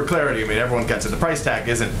public. And just for clarity, I mean, everyone gets it. The price tag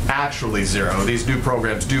isn't actually zero. These new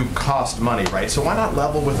programs do cost money, right? So why not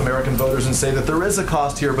level with American voters and say that there is a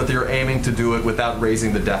cost here, but they're aiming to do it without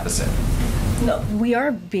raising the deficit? No, we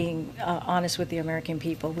are being honest with the American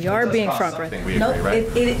people. We are being front-runner. No, right?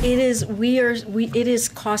 it is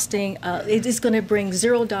costing. It is going to bring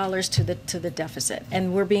 $0 to the deficit,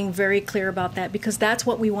 and we're being very clear about that because that's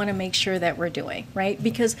what we want to make sure that we're doing, right?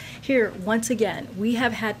 Because here, once again, we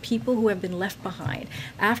have had people who have been left behind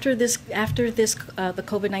after the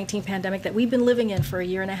COVID-19 pandemic that we've been living in for a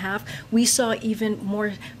year and a half. We saw even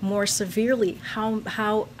more severely how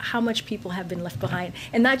much people have been left behind,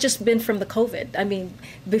 and not just been from the COVID. I mean,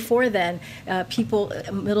 before then,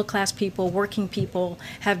 middle-class people, working people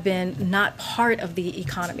have been not part of the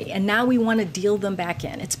economy, and now we want to deal them back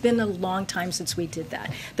in. It's been a long time since we did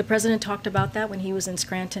that. The president talked about that when he was in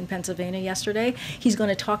Scranton, Pennsylvania yesterday. He's going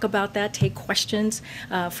to talk about that, take questions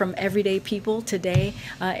from everyday people today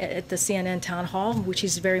at the CNN town hall, which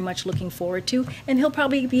he's very much looking forward to, and he'll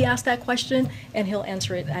probably be asked that question, and he'll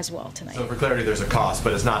answer it as well tonight. So for clarity, there's a cost,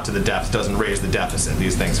 but it's not to the depth, doesn't raise the deficit.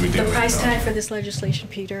 These things we do. The price tag for this legislation,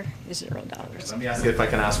 Peter, is $0. Let me ask you if I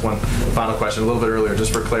can ask one final question a little bit earlier,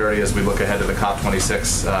 just for clarity as we look ahead to the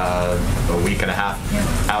COP26 a week and a half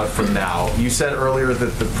out from now. You said earlier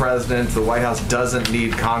that the president, the White House, doesn't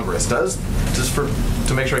need Congress. To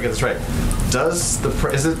make sure I get this right,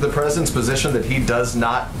 is it the president's position that he does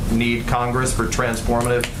not need Congress for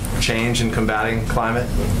transformative change in combating climate?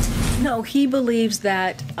 No, he believes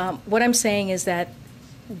that, what I'm saying is that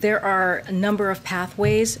there are a number of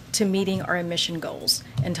pathways to meeting our emission goals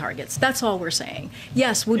and targets. That's all we're saying.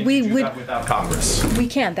 Yes, would we do that without Congress? We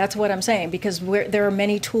can. That's what I'm saying, because there are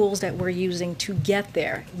many tools that we're using to get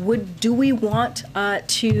there. Do we want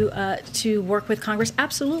to work with Congress?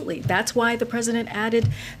 Absolutely. That's why the president added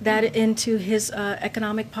that into his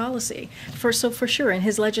economic policy. For sure, in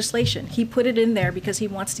his legislation, he put it in there because he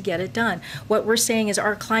wants to get it done. What we're saying is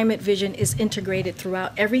our climate vision is integrated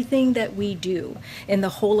throughout everything that we do in the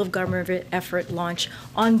whole of government effort launch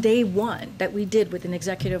on day one that we did with an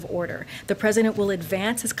executive order. The president will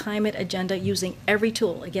advance his climate agenda using every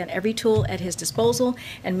tool, again, every tool at his disposal,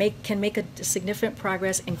 and can make a significant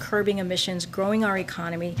progress in curbing emissions, growing our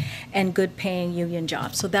economy, and good paying union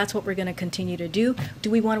jobs. So that's what we're going to continue to do. Do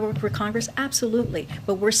we want to work with Congress? Absolutely.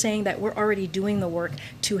 But we're saying that we're already doing the work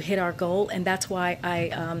to hit our goal, and that's why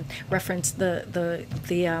I referenced the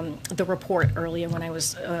report earlier when I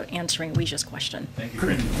was answering Weisha's question. Thank you.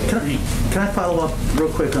 Can I follow up real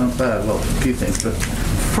quick on, well, a few things, but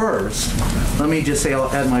first, let me just say I'll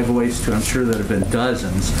add my voice to, I'm sure there have been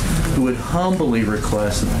dozens who would humbly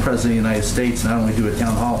request that the President of the United States not only do a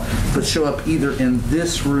town hall, but show up either in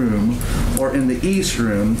this room or in the East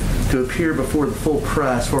Room to appear before the full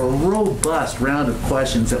press for a robust round of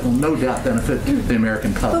questions that will no doubt benefit the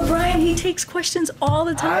American public. But Brian, he takes questions all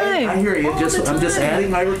the time. I hear you. I'm just adding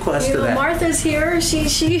my request to that. Martha's here.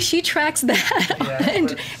 She tracks that.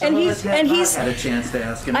 Yeah, and he's had a chance to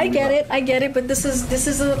ask him. I get it. But this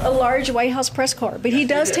is a large White House press corps. But he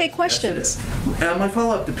does take questions. Yes, my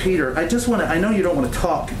follow-up to Peter. I know you don't want to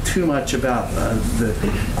talk too much about the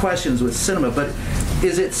questions with Sinema, but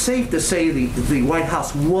is it safe to say the White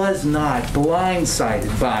House was not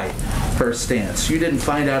blindsided by her stance? You didn't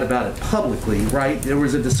find out about it publicly, right? There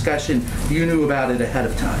was a discussion. You knew about it ahead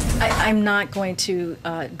of time. I'm not going to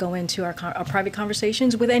go into our private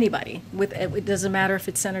conversations with anybody. It doesn't matter if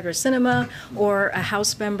it's Senator Sinema or a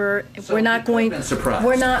House member. So we're not going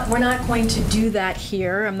to do that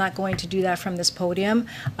here. I'm not going to do that from this podium.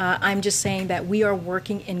 I'm just saying that we are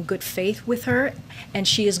working in good faith with her, and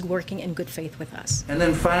she is working in good faith with us. And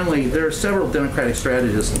then finally, there are several Democratic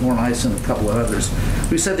strategists, Warren Eisen and a couple of others,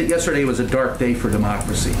 who said that yesterday was a dark day for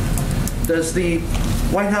democracy. Does the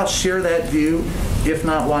White House share that view? If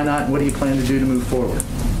not, why not? What do you plan to do to move forward?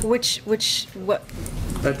 What?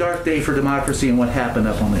 A dark day for democracy and what happened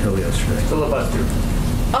up on the Hill yesterday. Filibuster.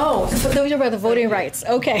 Oh, so those are about the voting rights.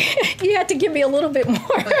 Okay. You had to give me a little bit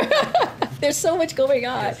more. There's so much going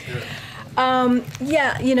on.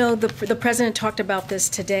 Yeah, the president talked about this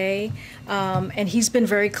today, and he's been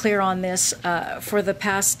very clear on this for the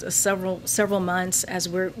past several months as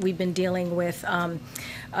we've been dealing with,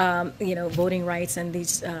 voting rights and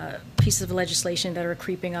these pieces of legislation that are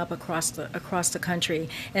creeping up across the country.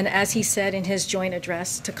 And as he said in his joint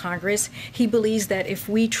address to Congress, he believes that if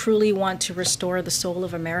we truly want to restore the soul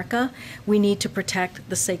of America, we need to protect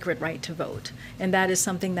the sacred right to vote. And that is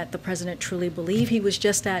something that the president truly believes. He was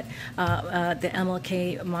just at the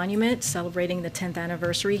MLK Monument celebrating the 10th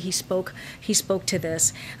anniversary. He spoke to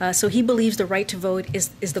this. So he believes the right to vote is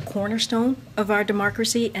the cornerstone of our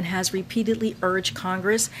democracy and has repeatedly urged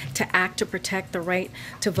Congress to act to protect the right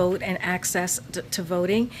to vote and access to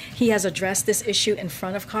voting. He has addressed this issue in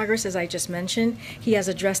front of Congress, as I just mentioned. He has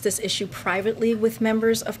addressed this issue privately with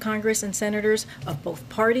members of Congress and senators of both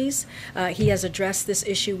parties. He has addressed this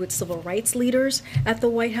issue with civil rights leaders at the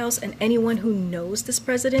White House, and anyone who knows this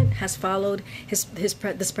president, has followed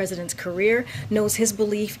this president's career, knows his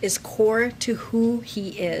belief is core to who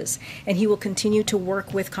he is. And he will continue to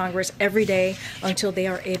work with Congress every day until they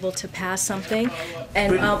are able to pass something.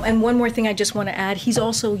 And one more thing I just want to add, he's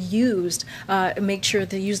also make sure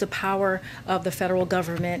to use the power of the federal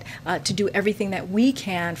government to do everything that we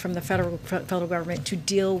can from the federal government to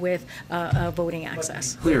deal with voting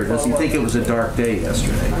access. Clear, does he think it was a dark day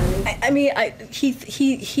yesterday? I mean,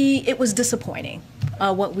 it was disappointing.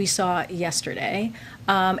 What we saw yesterday.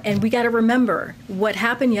 And we got to remember what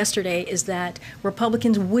happened yesterday is that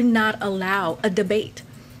Republicans would not allow a debate.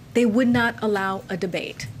 They would not allow a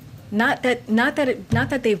debate. Not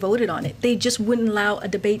that they voted on it. They just wouldn't allow a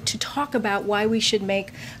debate to talk about why we should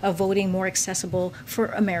make voting more accessible for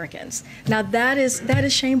Americans. Now that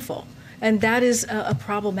is shameful. And that is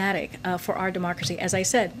problematic for our democracy. As I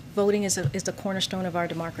said, voting is the cornerstone of our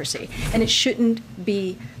democracy. And it shouldn't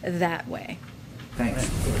be that way. Thanks.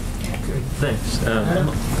 Thanks.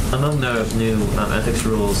 Among the new ethics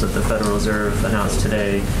rules that the Federal Reserve announced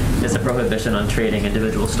today is a prohibition on trading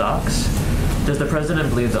individual stocks. Does the president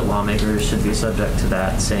believe that lawmakers should be subject to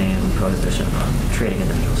that same prohibition on trading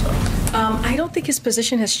individual stocks? I don't think his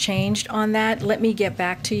position has changed on that. Let me get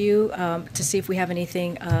back to you to see if we have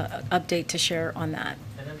anything update to share on that.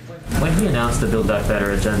 And When he announced the Build Back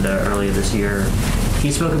Better agenda earlier this year,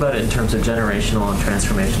 he spoke about it in terms of generational and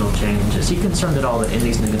transformational change. Is he concerned at all that in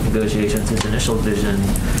these negotiations, his initial vision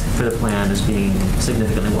for the plan is being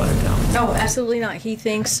significantly watered down? No, absolutely not. He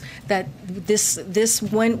thinks that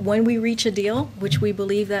when we reach a deal, which we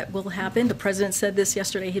believe that will happen, the president said this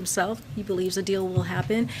yesterday himself, he believes a deal will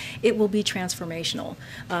happen, it will be transformational.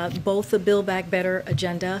 Both the Build Back Better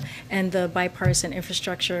agenda and the bipartisan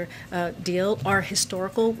infrastructure deal are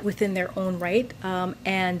historical within their own right,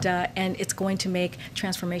 and it's going to make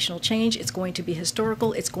transformational change. It's going to be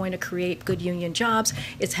historical. It's going to create good union jobs.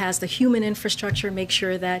 It has the human infrastructure, make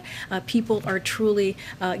sure that people are truly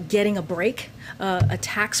getting a break, a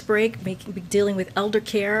tax break, dealing with elder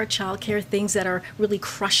care, child care, things that are really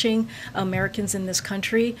crushing Americans in this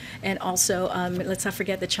country. And also, let's not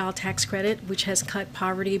forget the child tax credit, which has cut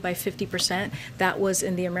poverty by 50%. That was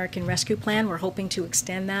in the American Rescue Plan. We're hoping to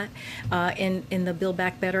extend that in the Build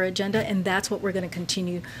Back Better agenda, and that's what we're going to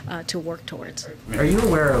continue to work towards. Are you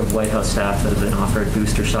aware of White House staff that have been offered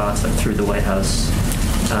booster shots through the White House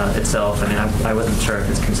itself? I mean, I wasn't sure if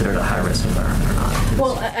it's considered a high-risk environment or not.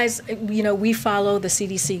 Well, as you know, we follow the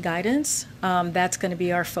CDC guidance. That's going to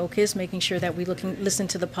be our focus, making sure that we listen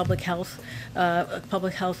to the public health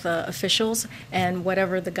officials, and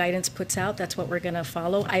whatever the guidance puts out, that's what we're going to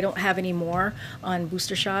follow. I don't have any more on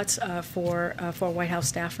booster shots for White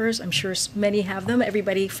House staffers. I'm sure many have them.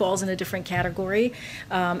 Everybody falls in a different category,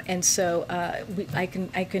 and so I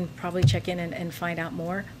can probably check in and find out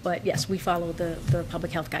more. But yes, we follow the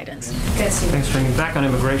public health guidance. Thanks, Karine. Back on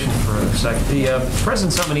immigration for a second. The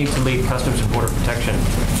President saw the need to lead Customs and Border Protection.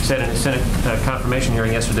 He said in a Senate confirmation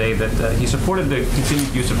hearing yesterday that he supported the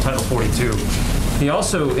continued use of Title 42. He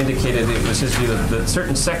also indicated it was his view that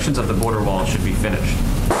certain sections of the border wall should be finished.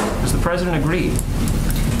 Does the President agree?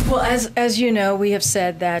 Well, as you know, we have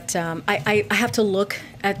said that I have to look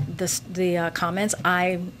at the comments.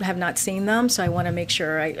 I have not seen them, so I want to make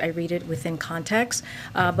sure I read it within context.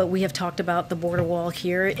 But we have talked about the border wall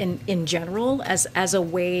here in general as a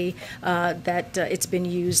way that it's been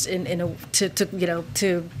used to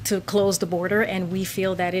close the border, and we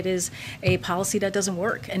feel that it is a policy that doesn't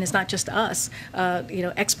work. And it's not just us.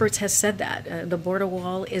 Experts have said that the border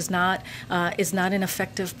wall is not an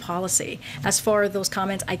effective policy. As far as those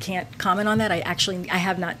comments, I can't comment on that. I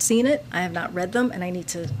have not seen it. I have not read them, and I need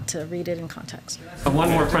to read it in context. One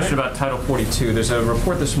more question about Title 42. There's a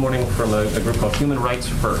report this morning from a group called Human Rights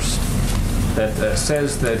First that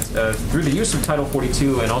says that through the use of Title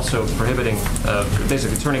 42 and also prohibiting,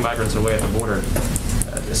 basically turning migrants away at the border,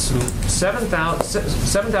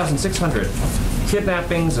 7,600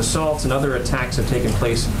 kidnappings, assaults, and other attacks have taken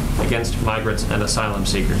place against migrants and asylum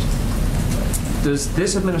seekers. Does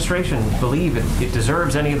this administration believe it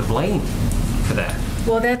deserves any of the blame for that?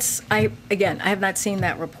 Well, I have not seen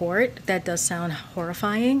that report. That does sound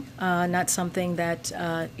horrifying. Not something that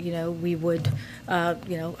we would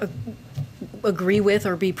agree with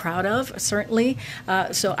or be proud of, certainly.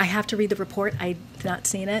 So I have to read the report. I've not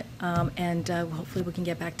seen it, and hopefully we can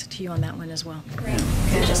get back to you on that one as well. Great.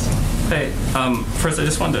 Good, Justin. Hey, first I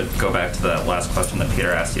just wanted to go back to that last question that Peter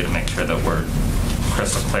asked you to make sure that we're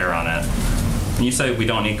crystal clear on it. When you say we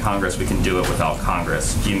don't need Congress, we can do it without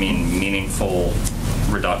Congress, do you mean meaningful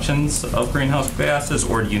reductions of greenhouse gases,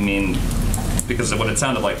 or do you mean, because what it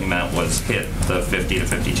sounded like you meant was hit the 50 to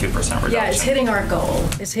 52% reduction? Yeah, it's hitting our goal.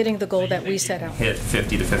 It's hitting the goal that we set out. Hit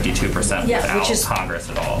 50 to 52% without Congress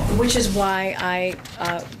at all. Which is why I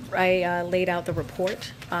laid out the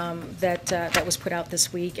report that was put out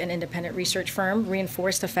this week. An independent research firm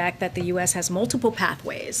reinforced the fact that the U.S. has multiple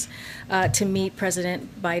pathways to meet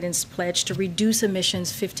President Biden's pledge to reduce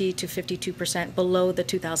emissions 50 to 52% below the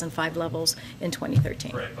 2005 levels in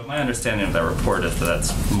 2013. Right, but my understanding of that report is that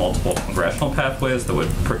that's multiple congressional pathways that would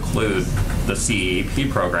preclude the CEP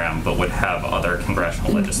program, but would have other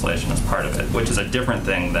congressional legislation as part of it, which is a different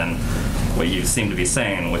thing than what you seem to be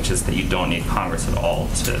saying, which is that you don't need Congress at all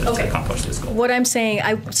to accomplish this goal. What I'm saying,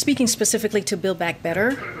 I'm speaking specifically to Build Back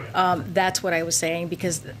Better. That's what I was saying,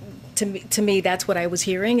 because to me, that's what I was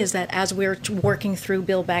hearing, is that as we're working through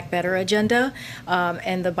Build Back Better agenda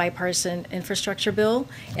and the bipartisan infrastructure bill,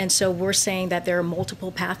 and so we're saying that there are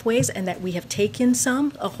multiple pathways and that we have taken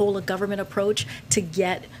a whole of government approach to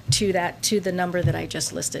get to the number that I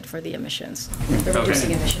just listed for the emissions, the reducing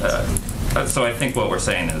emissions. So I think what we're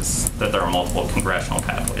saying is that there are multiple congressional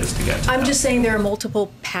pathways to get to that. I'm just saying there are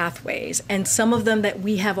multiple pathways, and some of them that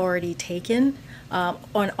we have already taken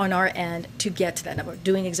on our end to get to that number,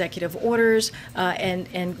 doing executive orders,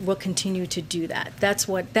 and we'll continue to do that. That's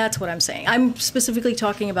what I'm saying. I'm specifically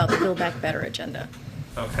talking about the Build Back Better agenda.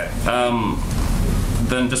 Okay.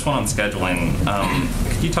 Then just one on scheduling.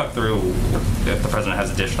 Could you talk through if the president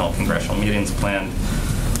has additional congressional meetings planned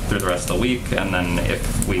through the rest of the week, and then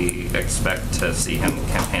if we expect to see him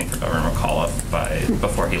campaign for Governor McAuliffe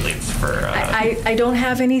before he leaves for... I don't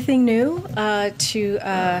have anything new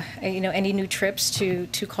any new trips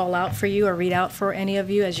to call out for you or read out for any of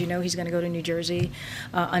you. As you know, he's going to go to New Jersey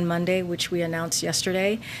on Monday, which we announced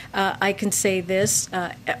yesterday. I can say this,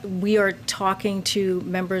 we are talking to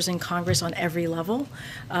members in Congress on every level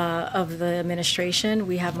of the administration.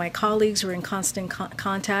 We have my colleagues who are in constant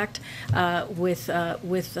contact with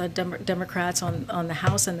Democrats on the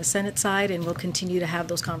House and the Senate side, and we'll continue to have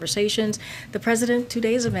those conversations. The president 2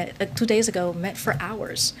 days ago met for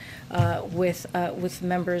hours with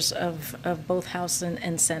members of both House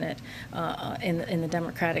and Senate in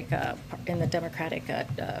Democrats,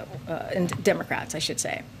 I should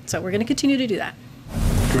say. So we're going to continue to do that.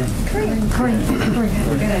 Karine.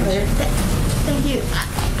 Thank you.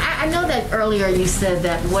 I know that earlier you said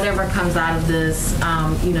that whatever comes out of this,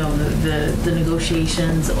 the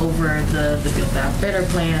negotiations over the Build Back Better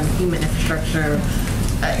plan, human infrastructure,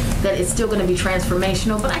 that it's still going to be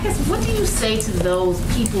transformational. But I guess, what do you say to those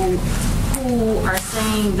people who are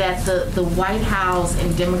saying that the White House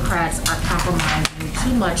and Democrats are compromising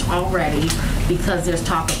too much already because there's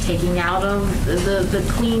talk of taking out of the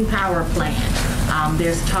Clean Power Plan?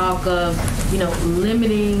 There's talk of,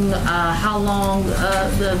 limiting how long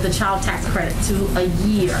the child tax credit to a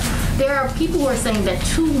year. There are people who are saying that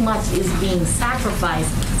too much is being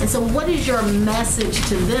sacrificed. And so what is your message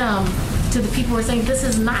to them, to the people who are saying this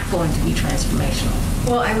is not going to be transformational?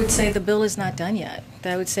 Well, I would say the bill is not done yet.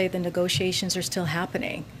 I would say the negotiations are still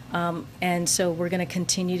happening. And so we're going to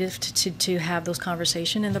continue to have those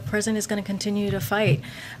conversations, and the president is going to continue to fight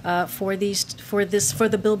for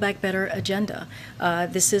the Build Back Better agenda.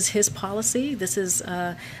 This is his policy. This is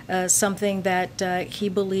something that he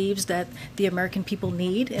believes that the American people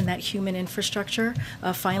need in that human infrastructure,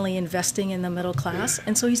 finally investing in the middle class.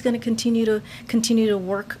 And so he's going to continue to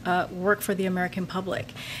work for the American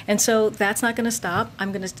public. And so that's not going to stop.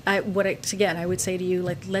 I would say to you,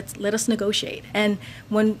 let us negotiate. And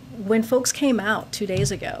when folks came out 2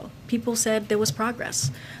 days ago, people said there was progress.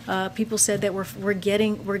 People said that we're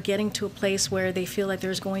getting to a place where they feel like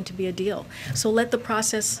there's going to be a deal. So let the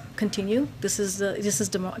process continue. This is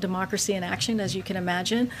democracy in action, as you can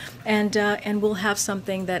imagine, and we'll have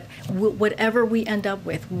something that whatever we end up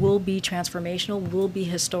with will be transformational, will be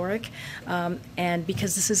historic, and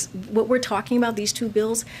because this is what we're talking about. These two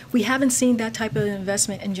bills, we haven't seen that type of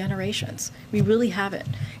investment in generations. We really haven't,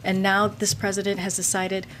 and now this president has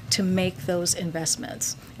decided to make those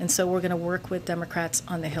investments, and so we're going to work with Democrats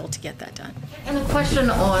on the Hill to get that done. And a question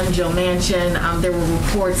on Joe Manchin. There were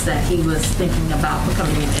reports that he was thinking about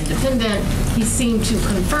becoming an independent. He seemed to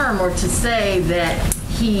confirm or to say that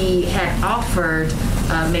he had offered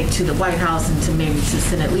maybe to the White House and to maybe to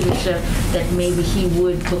Senate leadership that maybe he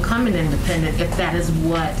would become an independent if that is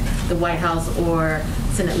what the White House or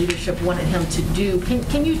Senate leadership wanted him to do.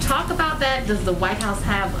 Can you talk about that? Does the White House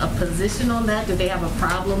have a position on that? Do they have a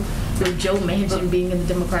problem with Joe Manchin being in the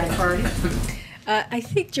Democratic Party? I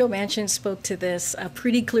think Joe Manchin spoke to this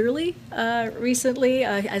pretty clearly recently,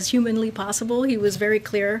 as humanly possible. He was very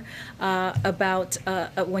clear about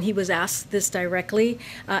when he was asked this directly.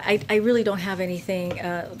 I really don't have anything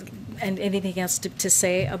else to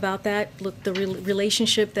say about that. Look, the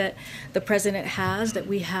relationship that the president has, that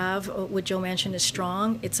we have with Joe Manchin, is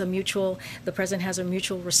strong. The president has a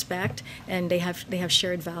mutual respect, and they have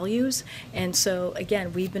shared values. And so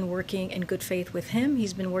again, we've been working in good faith with him.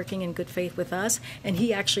 He's been working in good faith with us, and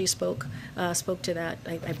he actually spoke to that,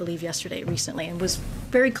 I believe, recently, and was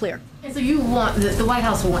very clear. And so you want the White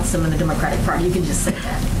House wants him in the Democratic Party. You can just say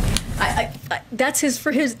that. That's his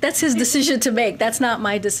decision to make. That's not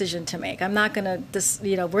my decision to make. I'm not going to,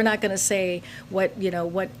 we're not going to say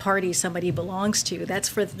what party somebody belongs to. That's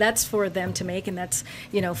for them to make, and that's,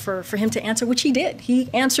 for him to answer, which he did. He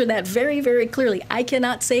answered that very, very clearly. I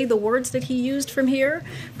cannot say the words that he used from here,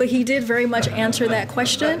 but he did very much answer that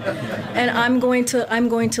question. And I'm going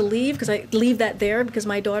to leave, because I leave that there because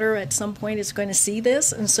my daughter at some point is going to see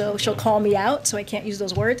this, and so she'll call me out, so I can't use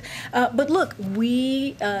those words. But look,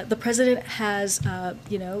 the president has,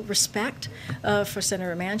 respect for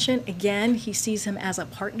Senator Manchin. Again, he sees him as a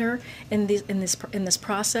partner in this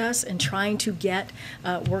process, and trying to get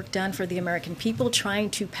work done for the American people, trying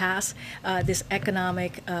to pass this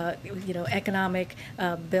economic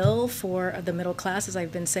bill for the middle class, as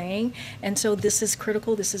I've been saying. And so this is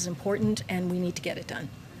critical. This is important, and we need to get it done.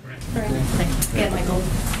 Yeah, Michael.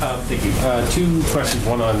 Thank you. Two questions,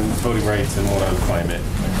 one on voting rights and one on climate.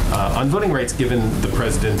 On voting rights, given the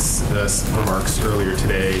president's remarks earlier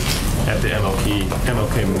today at the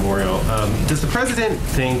MLK Memorial, does the president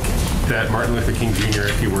think that Martin Luther King Jr.,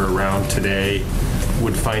 if he were around today,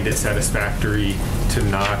 would find it satisfactory to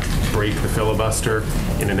not break the filibuster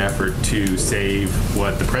in an effort to save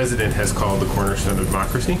what the president has called the cornerstone of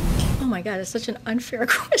democracy? Oh my God, it's such an unfair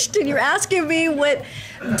question. You're asking me what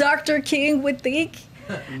Dr. King would think?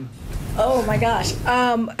 Oh my gosh.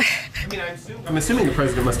 I'm assuming the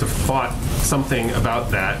president must have thought something about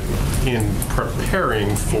that in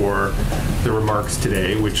preparing for the remarks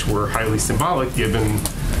today, which were highly symbolic given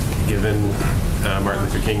Martin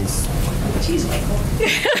Luther King's. Jeez, Michael.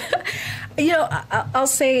 You know, I'll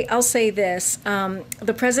say this.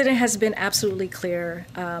 The president has been absolutely clear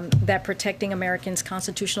that protecting Americans'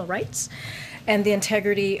 constitutional rights and the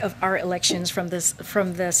integrity of our elections from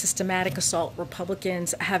the systematic assault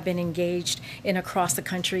Republicans have been engaged in across the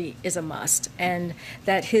country is a must, and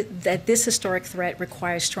that this historic threat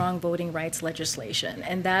requires strong voting rights legislation,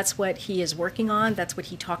 and that's what he is working on. That's what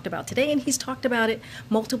he talked about today, and he's talked about it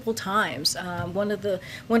multiple times. One of the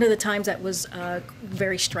times that was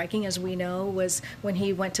very striking, as we know, was when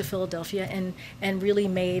he went to Philadelphia and really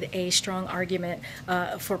made a strong argument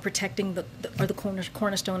for protecting the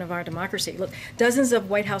cornerstone of our democracy. Look, dozens of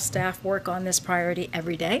White House staff work on this priority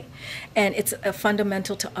every day, and it's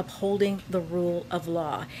fundamental to upholding the rule of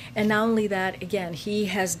law. And not only that, again,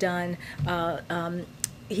 he's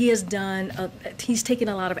taken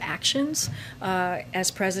a lot of actions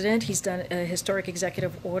as president. He's done a historic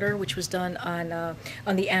executive order, which was done on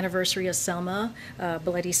the anniversary of Selma,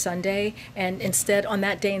 Bloody Sunday. And instead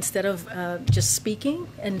of just speaking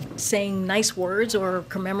and saying nice words or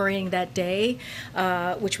commemorating that day,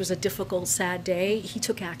 which was a difficult, sad day, he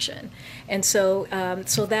took action. And so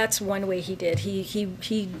that's one way he did.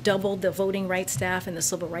 He doubled the voting rights staff in the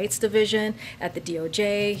Civil Rights Division at the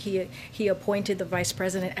DOJ. He appointed the vice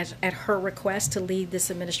president at her request to lead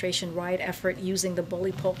this administration-wide effort using the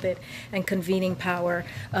bully pulpit and convening power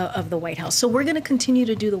of the White House. So we're going to continue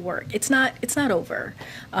to do the work. It's not over,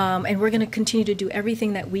 and we're going to continue to do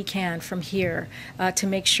everything that we can from here to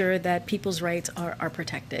make sure that people's rights are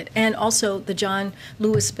protected. And also the John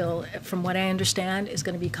Lewis bill, from what I understand, is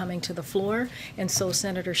going to be coming to the floor, and so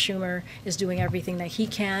Senator Schumer is doing everything that he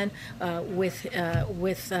can with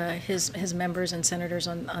his members and senators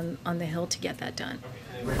on the Hill to get that done.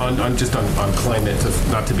 On climate,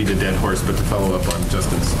 not to beat a dead horse, but to follow up on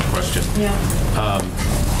Justin's question. Yeah.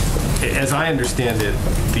 As I understand it,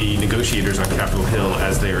 the negotiators on Capitol Hill,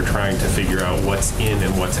 as they are trying to figure out what's in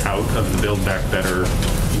and what's out of the Build Back Better,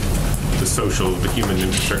 the human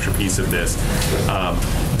infrastructure piece of this,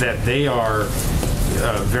 that they are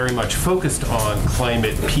very much focused on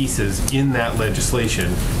climate pieces in that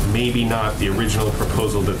legislation. Maybe not the original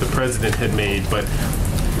proposal that the president had made, but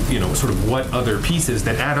sort of what other pieces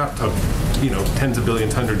that add up to, tens of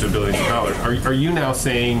billions, hundreds of billions of dollars. Are you now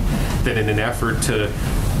saying that in an effort to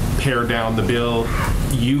pare down the bill,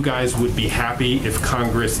 you guys would be happy if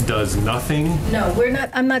Congress does nothing? No, we're not.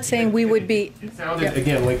 I'm not saying we would be. It sounded,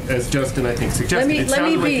 again, like as Justin, I think, suggested, let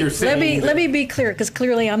me be clear, because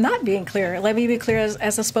clearly I'm not being clear. Let me be clear as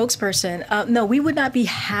a spokesperson. No, we would not be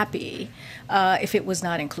happy if it was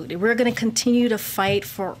not included. We're going to continue to fight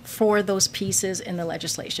for those pieces in the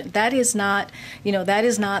legislation. That is not, that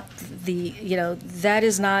is not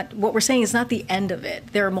what we're saying is not the end of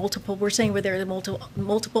it. There are multiple, we're saying where there are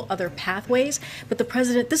multiple other pathways, but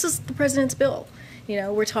this is the president's bill.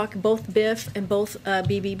 We're talking both BIF and both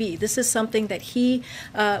BBB. This is something that he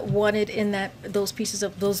wanted in those pieces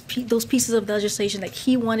of legislation that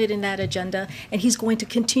he wanted in that agenda, and he's going to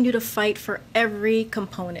continue to fight for every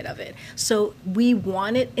component of it. So we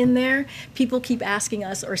want it in there. People keep asking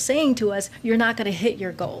us or saying to us, "You're not going to hit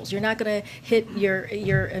your goals. You're not going to hit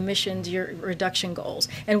your emissions, your reduction goals."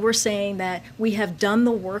 And we're saying that we have done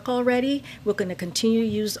the work already. We're going to continue to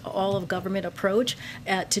use all of government approach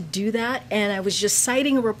to do that. And I was just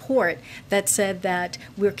citing a report that said that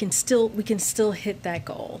we can still hit that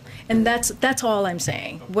goal, and that's all I'm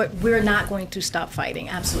saying. We're not going to stop fighting.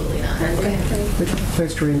 Absolutely not.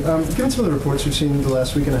 Thanks, Karine. Given some of the reports we've seen in the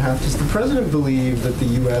last week and a half, does the president believe that the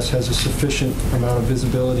U.S. has a sufficient amount of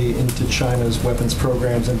visibility into China's weapons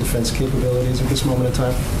programs and defense capabilities at this moment in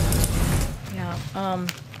time? Yeah.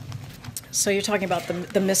 So you're talking about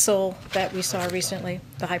the missile that we saw recently,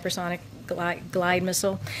 the hypersonic glide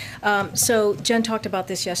missile. So Jen talked about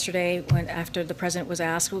this yesterday after the president was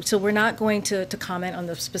asked. So we're not going to comment on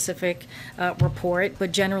the specific report,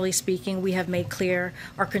 but generally speaking, we have made clear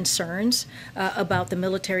our concerns about the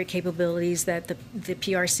military capabilities that the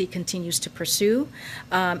PRC continues to pursue.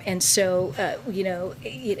 And so,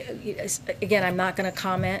 again, I'm not going to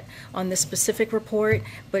comment on this specific report,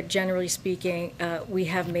 but generally speaking, we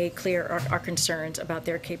have made clear our concerns about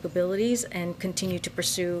their capabilities and continue to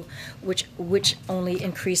pursue, which only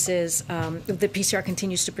increases, the PCR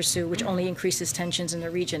continues to pursue, which only increases tensions in the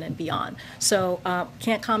region and beyond. So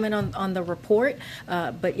can't comment on the report,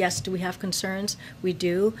 but yes, do we have concerns? We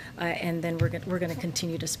do, and then we're going to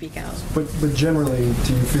continue to speak out. But generally,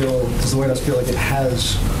 does the White House feel like it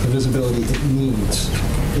has the visibility it needs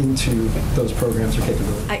into those programs or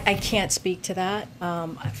capabilities? I can't speak to that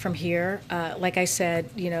from here. Like I said,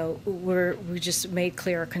 we just made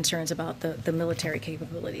clear our concerns about the military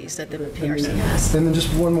capabilities that the PRC has. And then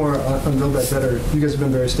just one more on Build Back Better. You guys have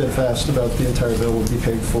been very steadfast about the entire bill will be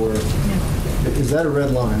paid for. Yeah. Is that a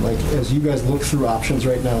red line? Like, as you guys look through options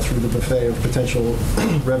right now through the buffet of potential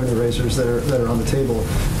revenue raisers that are on the table,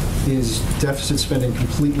 is deficit spending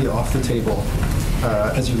completely off the table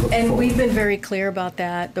as you look forward? And we've been very clear about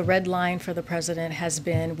that. The red line for the president has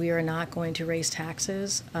been we are not going to raise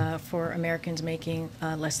taxes for Americans making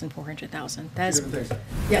less than $400,000. That's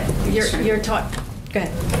you're talking. Go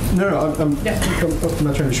ahead. No, I'm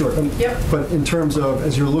not trying to be short. But in terms of,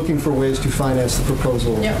 as you're looking for ways to finance the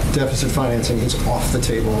proposal, deficit financing is off the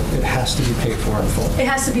table. It has to be paid for in full. It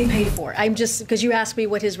has to be paid for. I'm just, because you asked me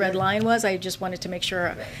what his red line was, I just wanted to make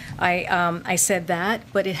sure I said that,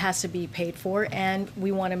 but it has to be paid for, and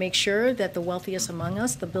we want to make sure that the wealthiest among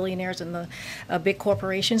us, the billionaires and the big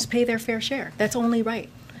corporations, pay their fair share. That's only right.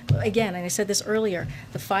 Again, and I said this earlier,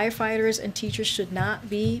 the firefighters and teachers should not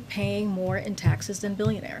be paying more in taxes than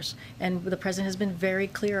billionaires. And the president has been very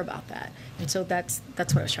clear about that. And so that's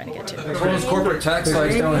what I was trying to get to. The proposed corporate tax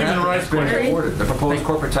rates don't have the proposed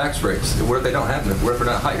corporate tax rates, where they don't have them, where they're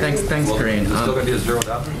not higher. Thanks, Karine. It's still going to be a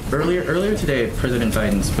 $0. Earlier today, President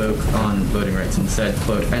Biden spoke on voting rights and said,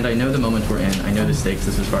 quote, "And I know the moment we're in. I know the stakes.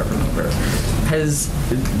 This is far from over." Has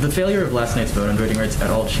the failure of last night's vote on voting rights at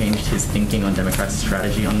all changed his thinking on Democrats'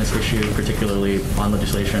 strategy on this issue, particularly on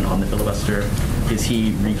legislation, on the filibuster? Is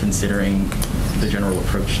he reconsidering the general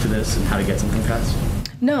approach to this and how to get something passed?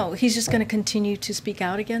 No, he's just going to continue to speak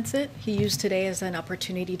out against it. He used today as an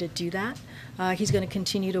opportunity to do that. He's going to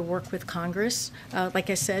continue to work with Congress.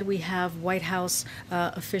 Like I said, we have White House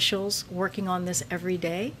officials working on this every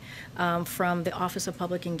day, from the Office of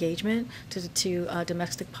Public Engagement to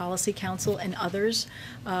Domestic Policy Council and others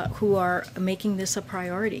who are making this a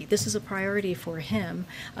priority. This is a priority for him,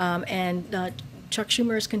 and Senator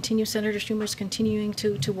Schumer is continuing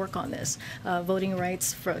to work on this. Voting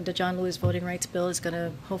rights, the John Lewis voting rights bill is going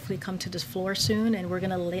to hopefully come to this floor soon, and we're going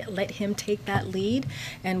to let him take that lead,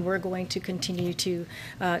 and we're going to continue to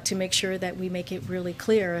make sure that we make it really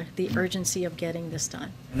clear the urgency of getting this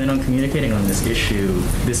done. And then on communicating on this issue,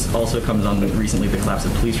 this also comes on recently the collapse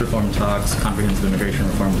of police reform talks. Comprehensive immigration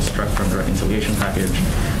reform was struck from the reconciliation package.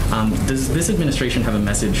 Does this administration have a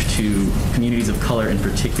message to communities of color in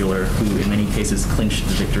particular who in many cases clinched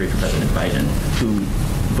the victory for President Biden, who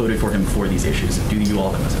voted for him for these issues? Do you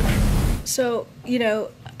all have a message? So,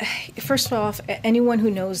 first off, anyone who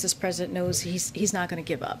knows this president knows he's not going to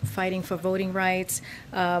give up. Fighting for voting rights,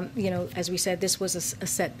 as we said, this was a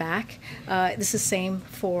setback. This is the same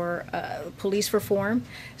for police reform.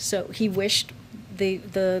 So he wished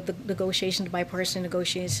the negotiation, the bipartisan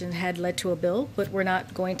negotiation had led to a bill, but we're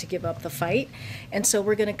not going to give up the fight. And so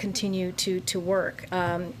we're going to continue to work.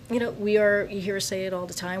 We are, you hear us say it all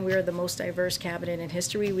the time, we are the most diverse cabinet in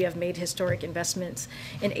history. We have made historic investments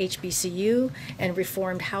in HBCU and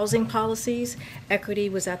reformed housing policies. Equity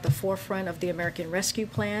was at the forefront of the American Rescue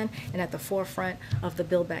Plan and at the forefront of the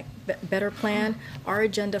Build Back Better plan. Our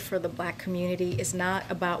agenda for the Black community is not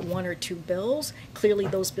about one or two bills. Clearly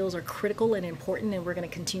those bills are critical and important, and we're going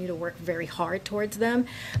to continue to work very hard towards them,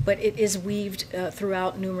 but it is weaved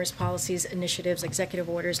throughout numerous policies, initiatives, executive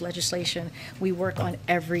orders, legislation we work on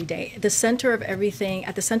every day. At the center of everything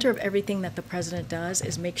that the president does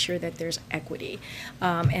is make sure that there's equity,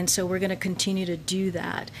 and so we're going to continue to do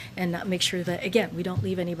that and make sure that, again, we don't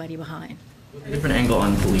leave anybody behind. Different angle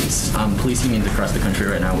on police. Police unions across the country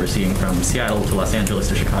right now, we're seeing from Seattle to Los Angeles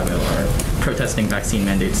to Chicago, are protesting vaccine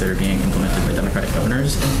mandates that are being implemented by Democratic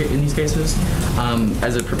governors in these cases.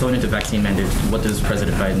 As a proponent of vaccine mandates, what does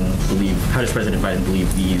President Biden believe? How does President Biden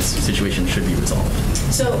believe these situations should be resolved?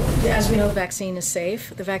 So, as we know, the vaccine is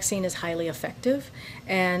safe, the vaccine is highly effective,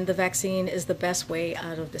 and the vaccine is the best way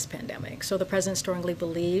out of this pandemic. So the president strongly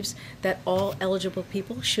believes that all eligible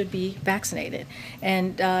people should be vaccinated.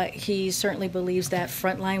 And he certainly believes that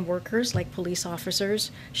frontline workers, like police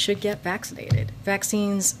officers, should get vaccinated.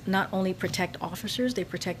 Vaccines not only protect officers, they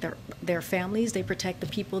protect their families, they protect the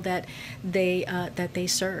people that they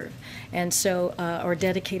serve, and so are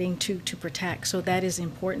dedicating to protect. So that is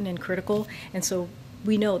important and critical. And so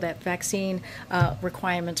we know that vaccine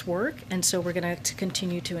requirements work, and so we're going to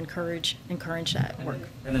continue to encourage that work.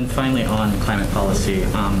 And then finally, on climate policy,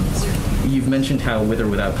 you've mentioned how with or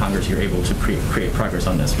without Congress you're able to create progress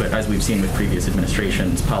on this, but as we've seen with previous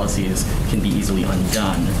administrations, policies can be easily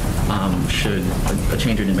undone. Should a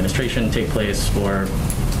change in administration take place, or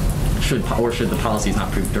should the policies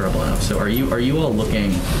not prove durable enough? So are you all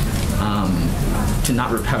looking to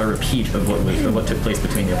not have a repeat of what took place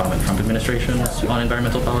between the Obama and Trump administrations on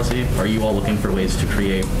environmental policy? Are you all looking for ways to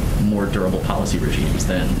create more durable policy regimes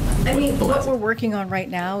than what we're working on right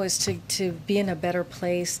now is to be in a better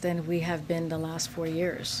place than we have been the last 4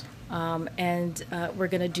 years. And we're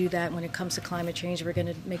going to do that when it comes to climate change. We're going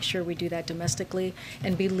to make sure we do that domestically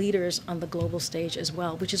and be leaders on the global stage as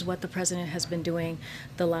well, which is what the president has been doing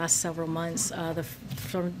the last several months,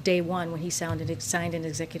 from day one when he signed an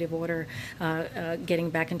executive order getting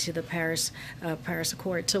back into the Paris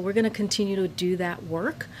Accord. So we're going to continue to do that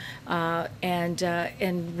work, and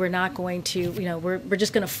we're not going to, we're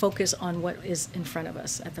just going to focus on what is in front of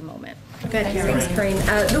us at the moment. Good. Thanks, Karine.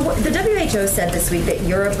 The WHO said this week that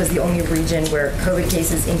Europe was the only region where COVID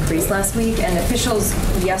cases increased last week, and officials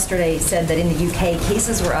yesterday said that in the UK,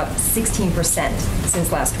 cases were up 16%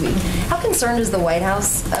 since last week. How concerned is the White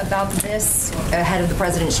House about this ahead of the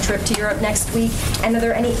president's trip to Europe next week? And are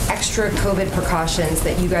there any extra COVID precautions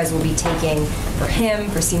that you guys will be taking for him,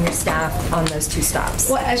 for senior staff on those two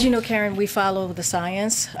stops? Well, as you know, Karen, we follow the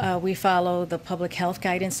science. We follow the public health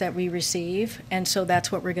guidance that we receive, and so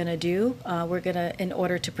that's what we're going to do. We're going to, in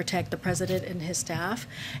order to protect the president and his staff.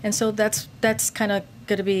 And so that's kind of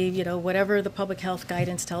going to be, whatever the public health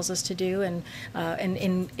guidance tells us to do, and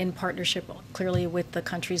in partnership clearly with the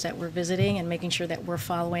countries that we're visiting, and making sure that we're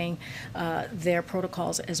following their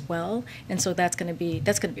protocols as well. And so that's going to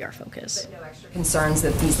be our focus. But no extra concerns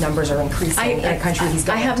that these numbers are increasing in a country he's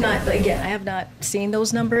going to? I have not seen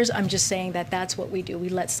those numbers. I'm just saying that that's what we do. We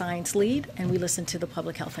let science lead, and we listen to the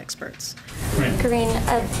public health experts. Karine,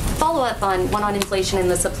 follow up on inflation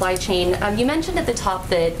and the supply chain. You mentioned at the top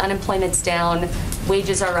that unemployment's down,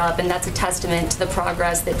 wages are up, and that's a testament to the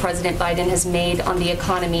progress that President Biden has made on the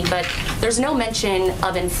economy. But there's no mention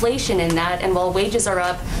of inflation in that, and while wages are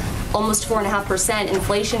up almost 4.5%,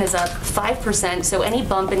 inflation is up 5%, so any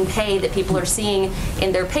bump in pay that people are seeing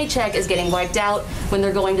in their paycheck is getting wiped out when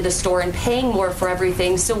they're going to the store and paying more for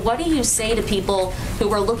everything. So what do you say to people who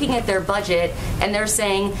are looking at their budget and they're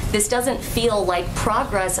saying, this doesn't feel like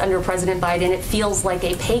progress under President Biden, it feels like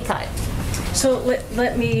a pay cut? So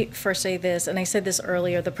let me first say this, and I said this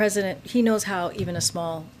earlier, the president, he knows how even a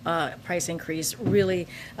small price increase really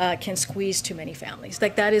can squeeze too many families.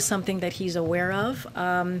 Like, that is something that he's aware of.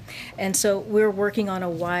 And so we're working on a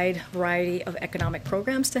wide variety of economic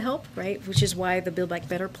programs to help, right? Which is why the Build Back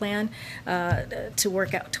Better plan to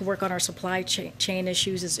work on our supply chain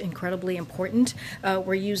issues is incredibly important.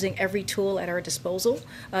 We're using every tool at our disposal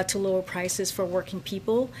to lower prices for working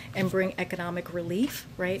people and bring economic relief,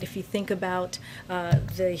 right? If you think about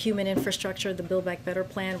the human infrastructure, the Build Back Better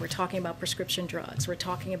plan, we're talking about prescription drugs, we're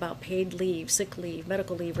talking about paid leave, sick leave,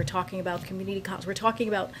 medical leave, we're talking about community college, we're talking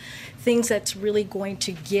about things that's really going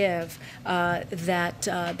to give that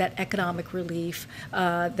economic relief,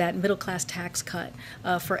 that middle class tax cut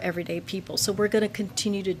for everyday people. So we're going to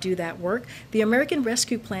continue to do that work. The American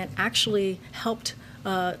Rescue Plan actually helped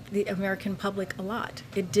the American public a lot.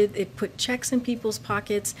 It put checks in people's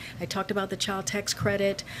pockets. I talked about the child tax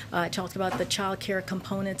credit. I talked about the child care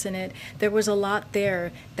components in it. There was a lot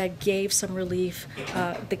there that gave some relief.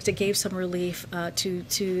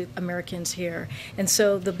 To Americans here. And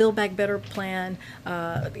so the Build Back Better plan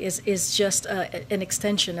is just an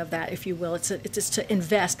extension of that, if you will. It's to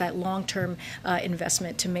invest, that long-term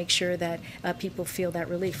investment, to make sure that people feel that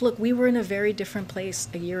relief. Look, we were in a very different place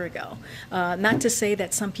a year ago. Not to say say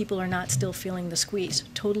that some people are not still feeling the squeeze.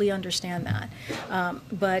 Totally understand that.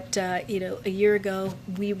 But you know, a year ago,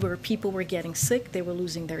 people were getting sick. They were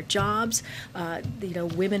losing their jobs. You know,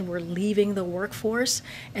 women were leaving the workforce,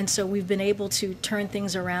 and so we've been able to turn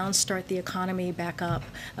things around, start the economy back up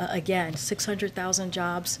again. 600,000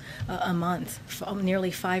 jobs a month,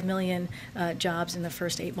 nearly 5 million jobs in the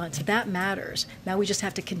first 8 months. That matters. Now we just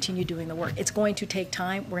have to continue doing the work. It's going to take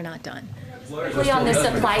time. We're not done. Quickly on the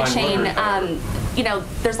supply chain, you know,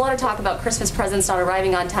 there's a lot of talk about Christmas presents not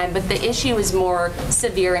arriving on time, but the issue is more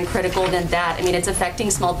severe and critical than that. I mean, it's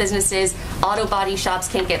affecting small businesses. Auto body shops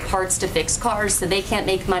can't get parts to fix cars, so they can't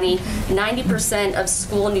make money. 90% of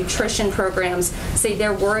school nutrition programs say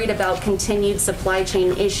they're worried about continued supply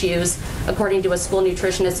chain issues. According to a School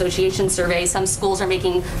Nutrition Association survey, some schools are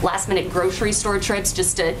making last-minute grocery store trips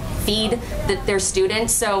just to feed their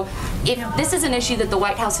students. So if this is an issue that the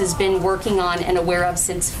White House has been working on and aware of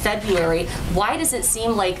since February, why does it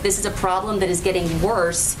seem like this is a problem that is getting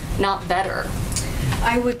worse, not better?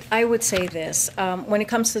 I would say this: when it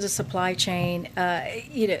comes to the supply chain,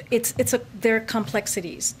 you know, there are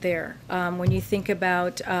complexities there. When you think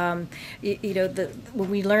about, you know, when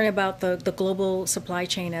we learn about the global supply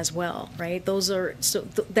chain as well, right?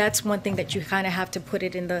 That's one thing that you kind of have to put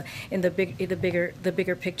it in the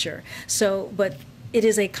bigger picture. So, but it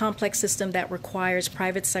is a complex system that requires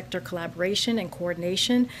private sector collaboration and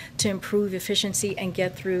coordination to improve efficiency and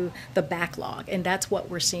get through the backlog. And that's what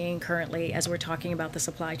we're seeing currently as we're talking about the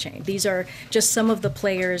supply chain. These are just some of the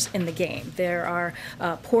players in the game. There are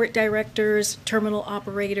port directors, terminal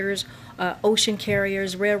operators, ocean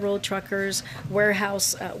carriers, railroad truckers,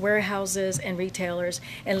 warehouses, and retailers.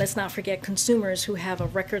 And let's not forget consumers who have a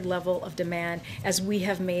record level of demand as we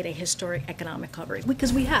have made a historic economic recovery.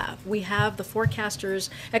 Because we have the forecasters,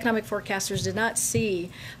 economic forecasters did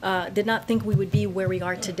not think we would be where we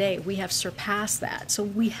are today. We have surpassed that. So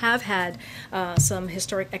we have had some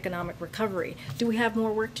historic economic recovery. Do we have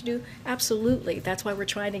more work to do? Absolutely. That's why we're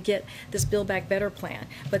trying to get this Build Back Better plan.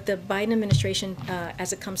 But the Biden administration,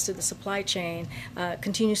 as it comes to the supply chain,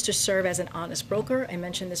 continues to serve as an honest broker. I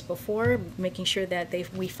mentioned this before, making sure that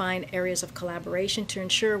we find areas of collaboration to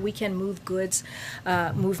ensure we can move goods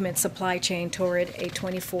movement supply chain toward a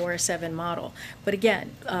 24/7 model. But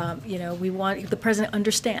again, you know, the president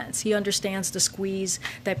understands. He understands the squeeze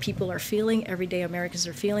that people are feeling, everyday Americans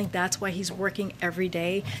are feeling. That's why he's working every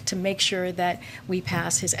day to make sure that we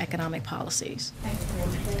pass his economic policies.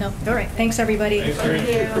 Thanks. All right. Thanks, everybody. Thanks, Karine.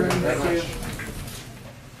 Thank you.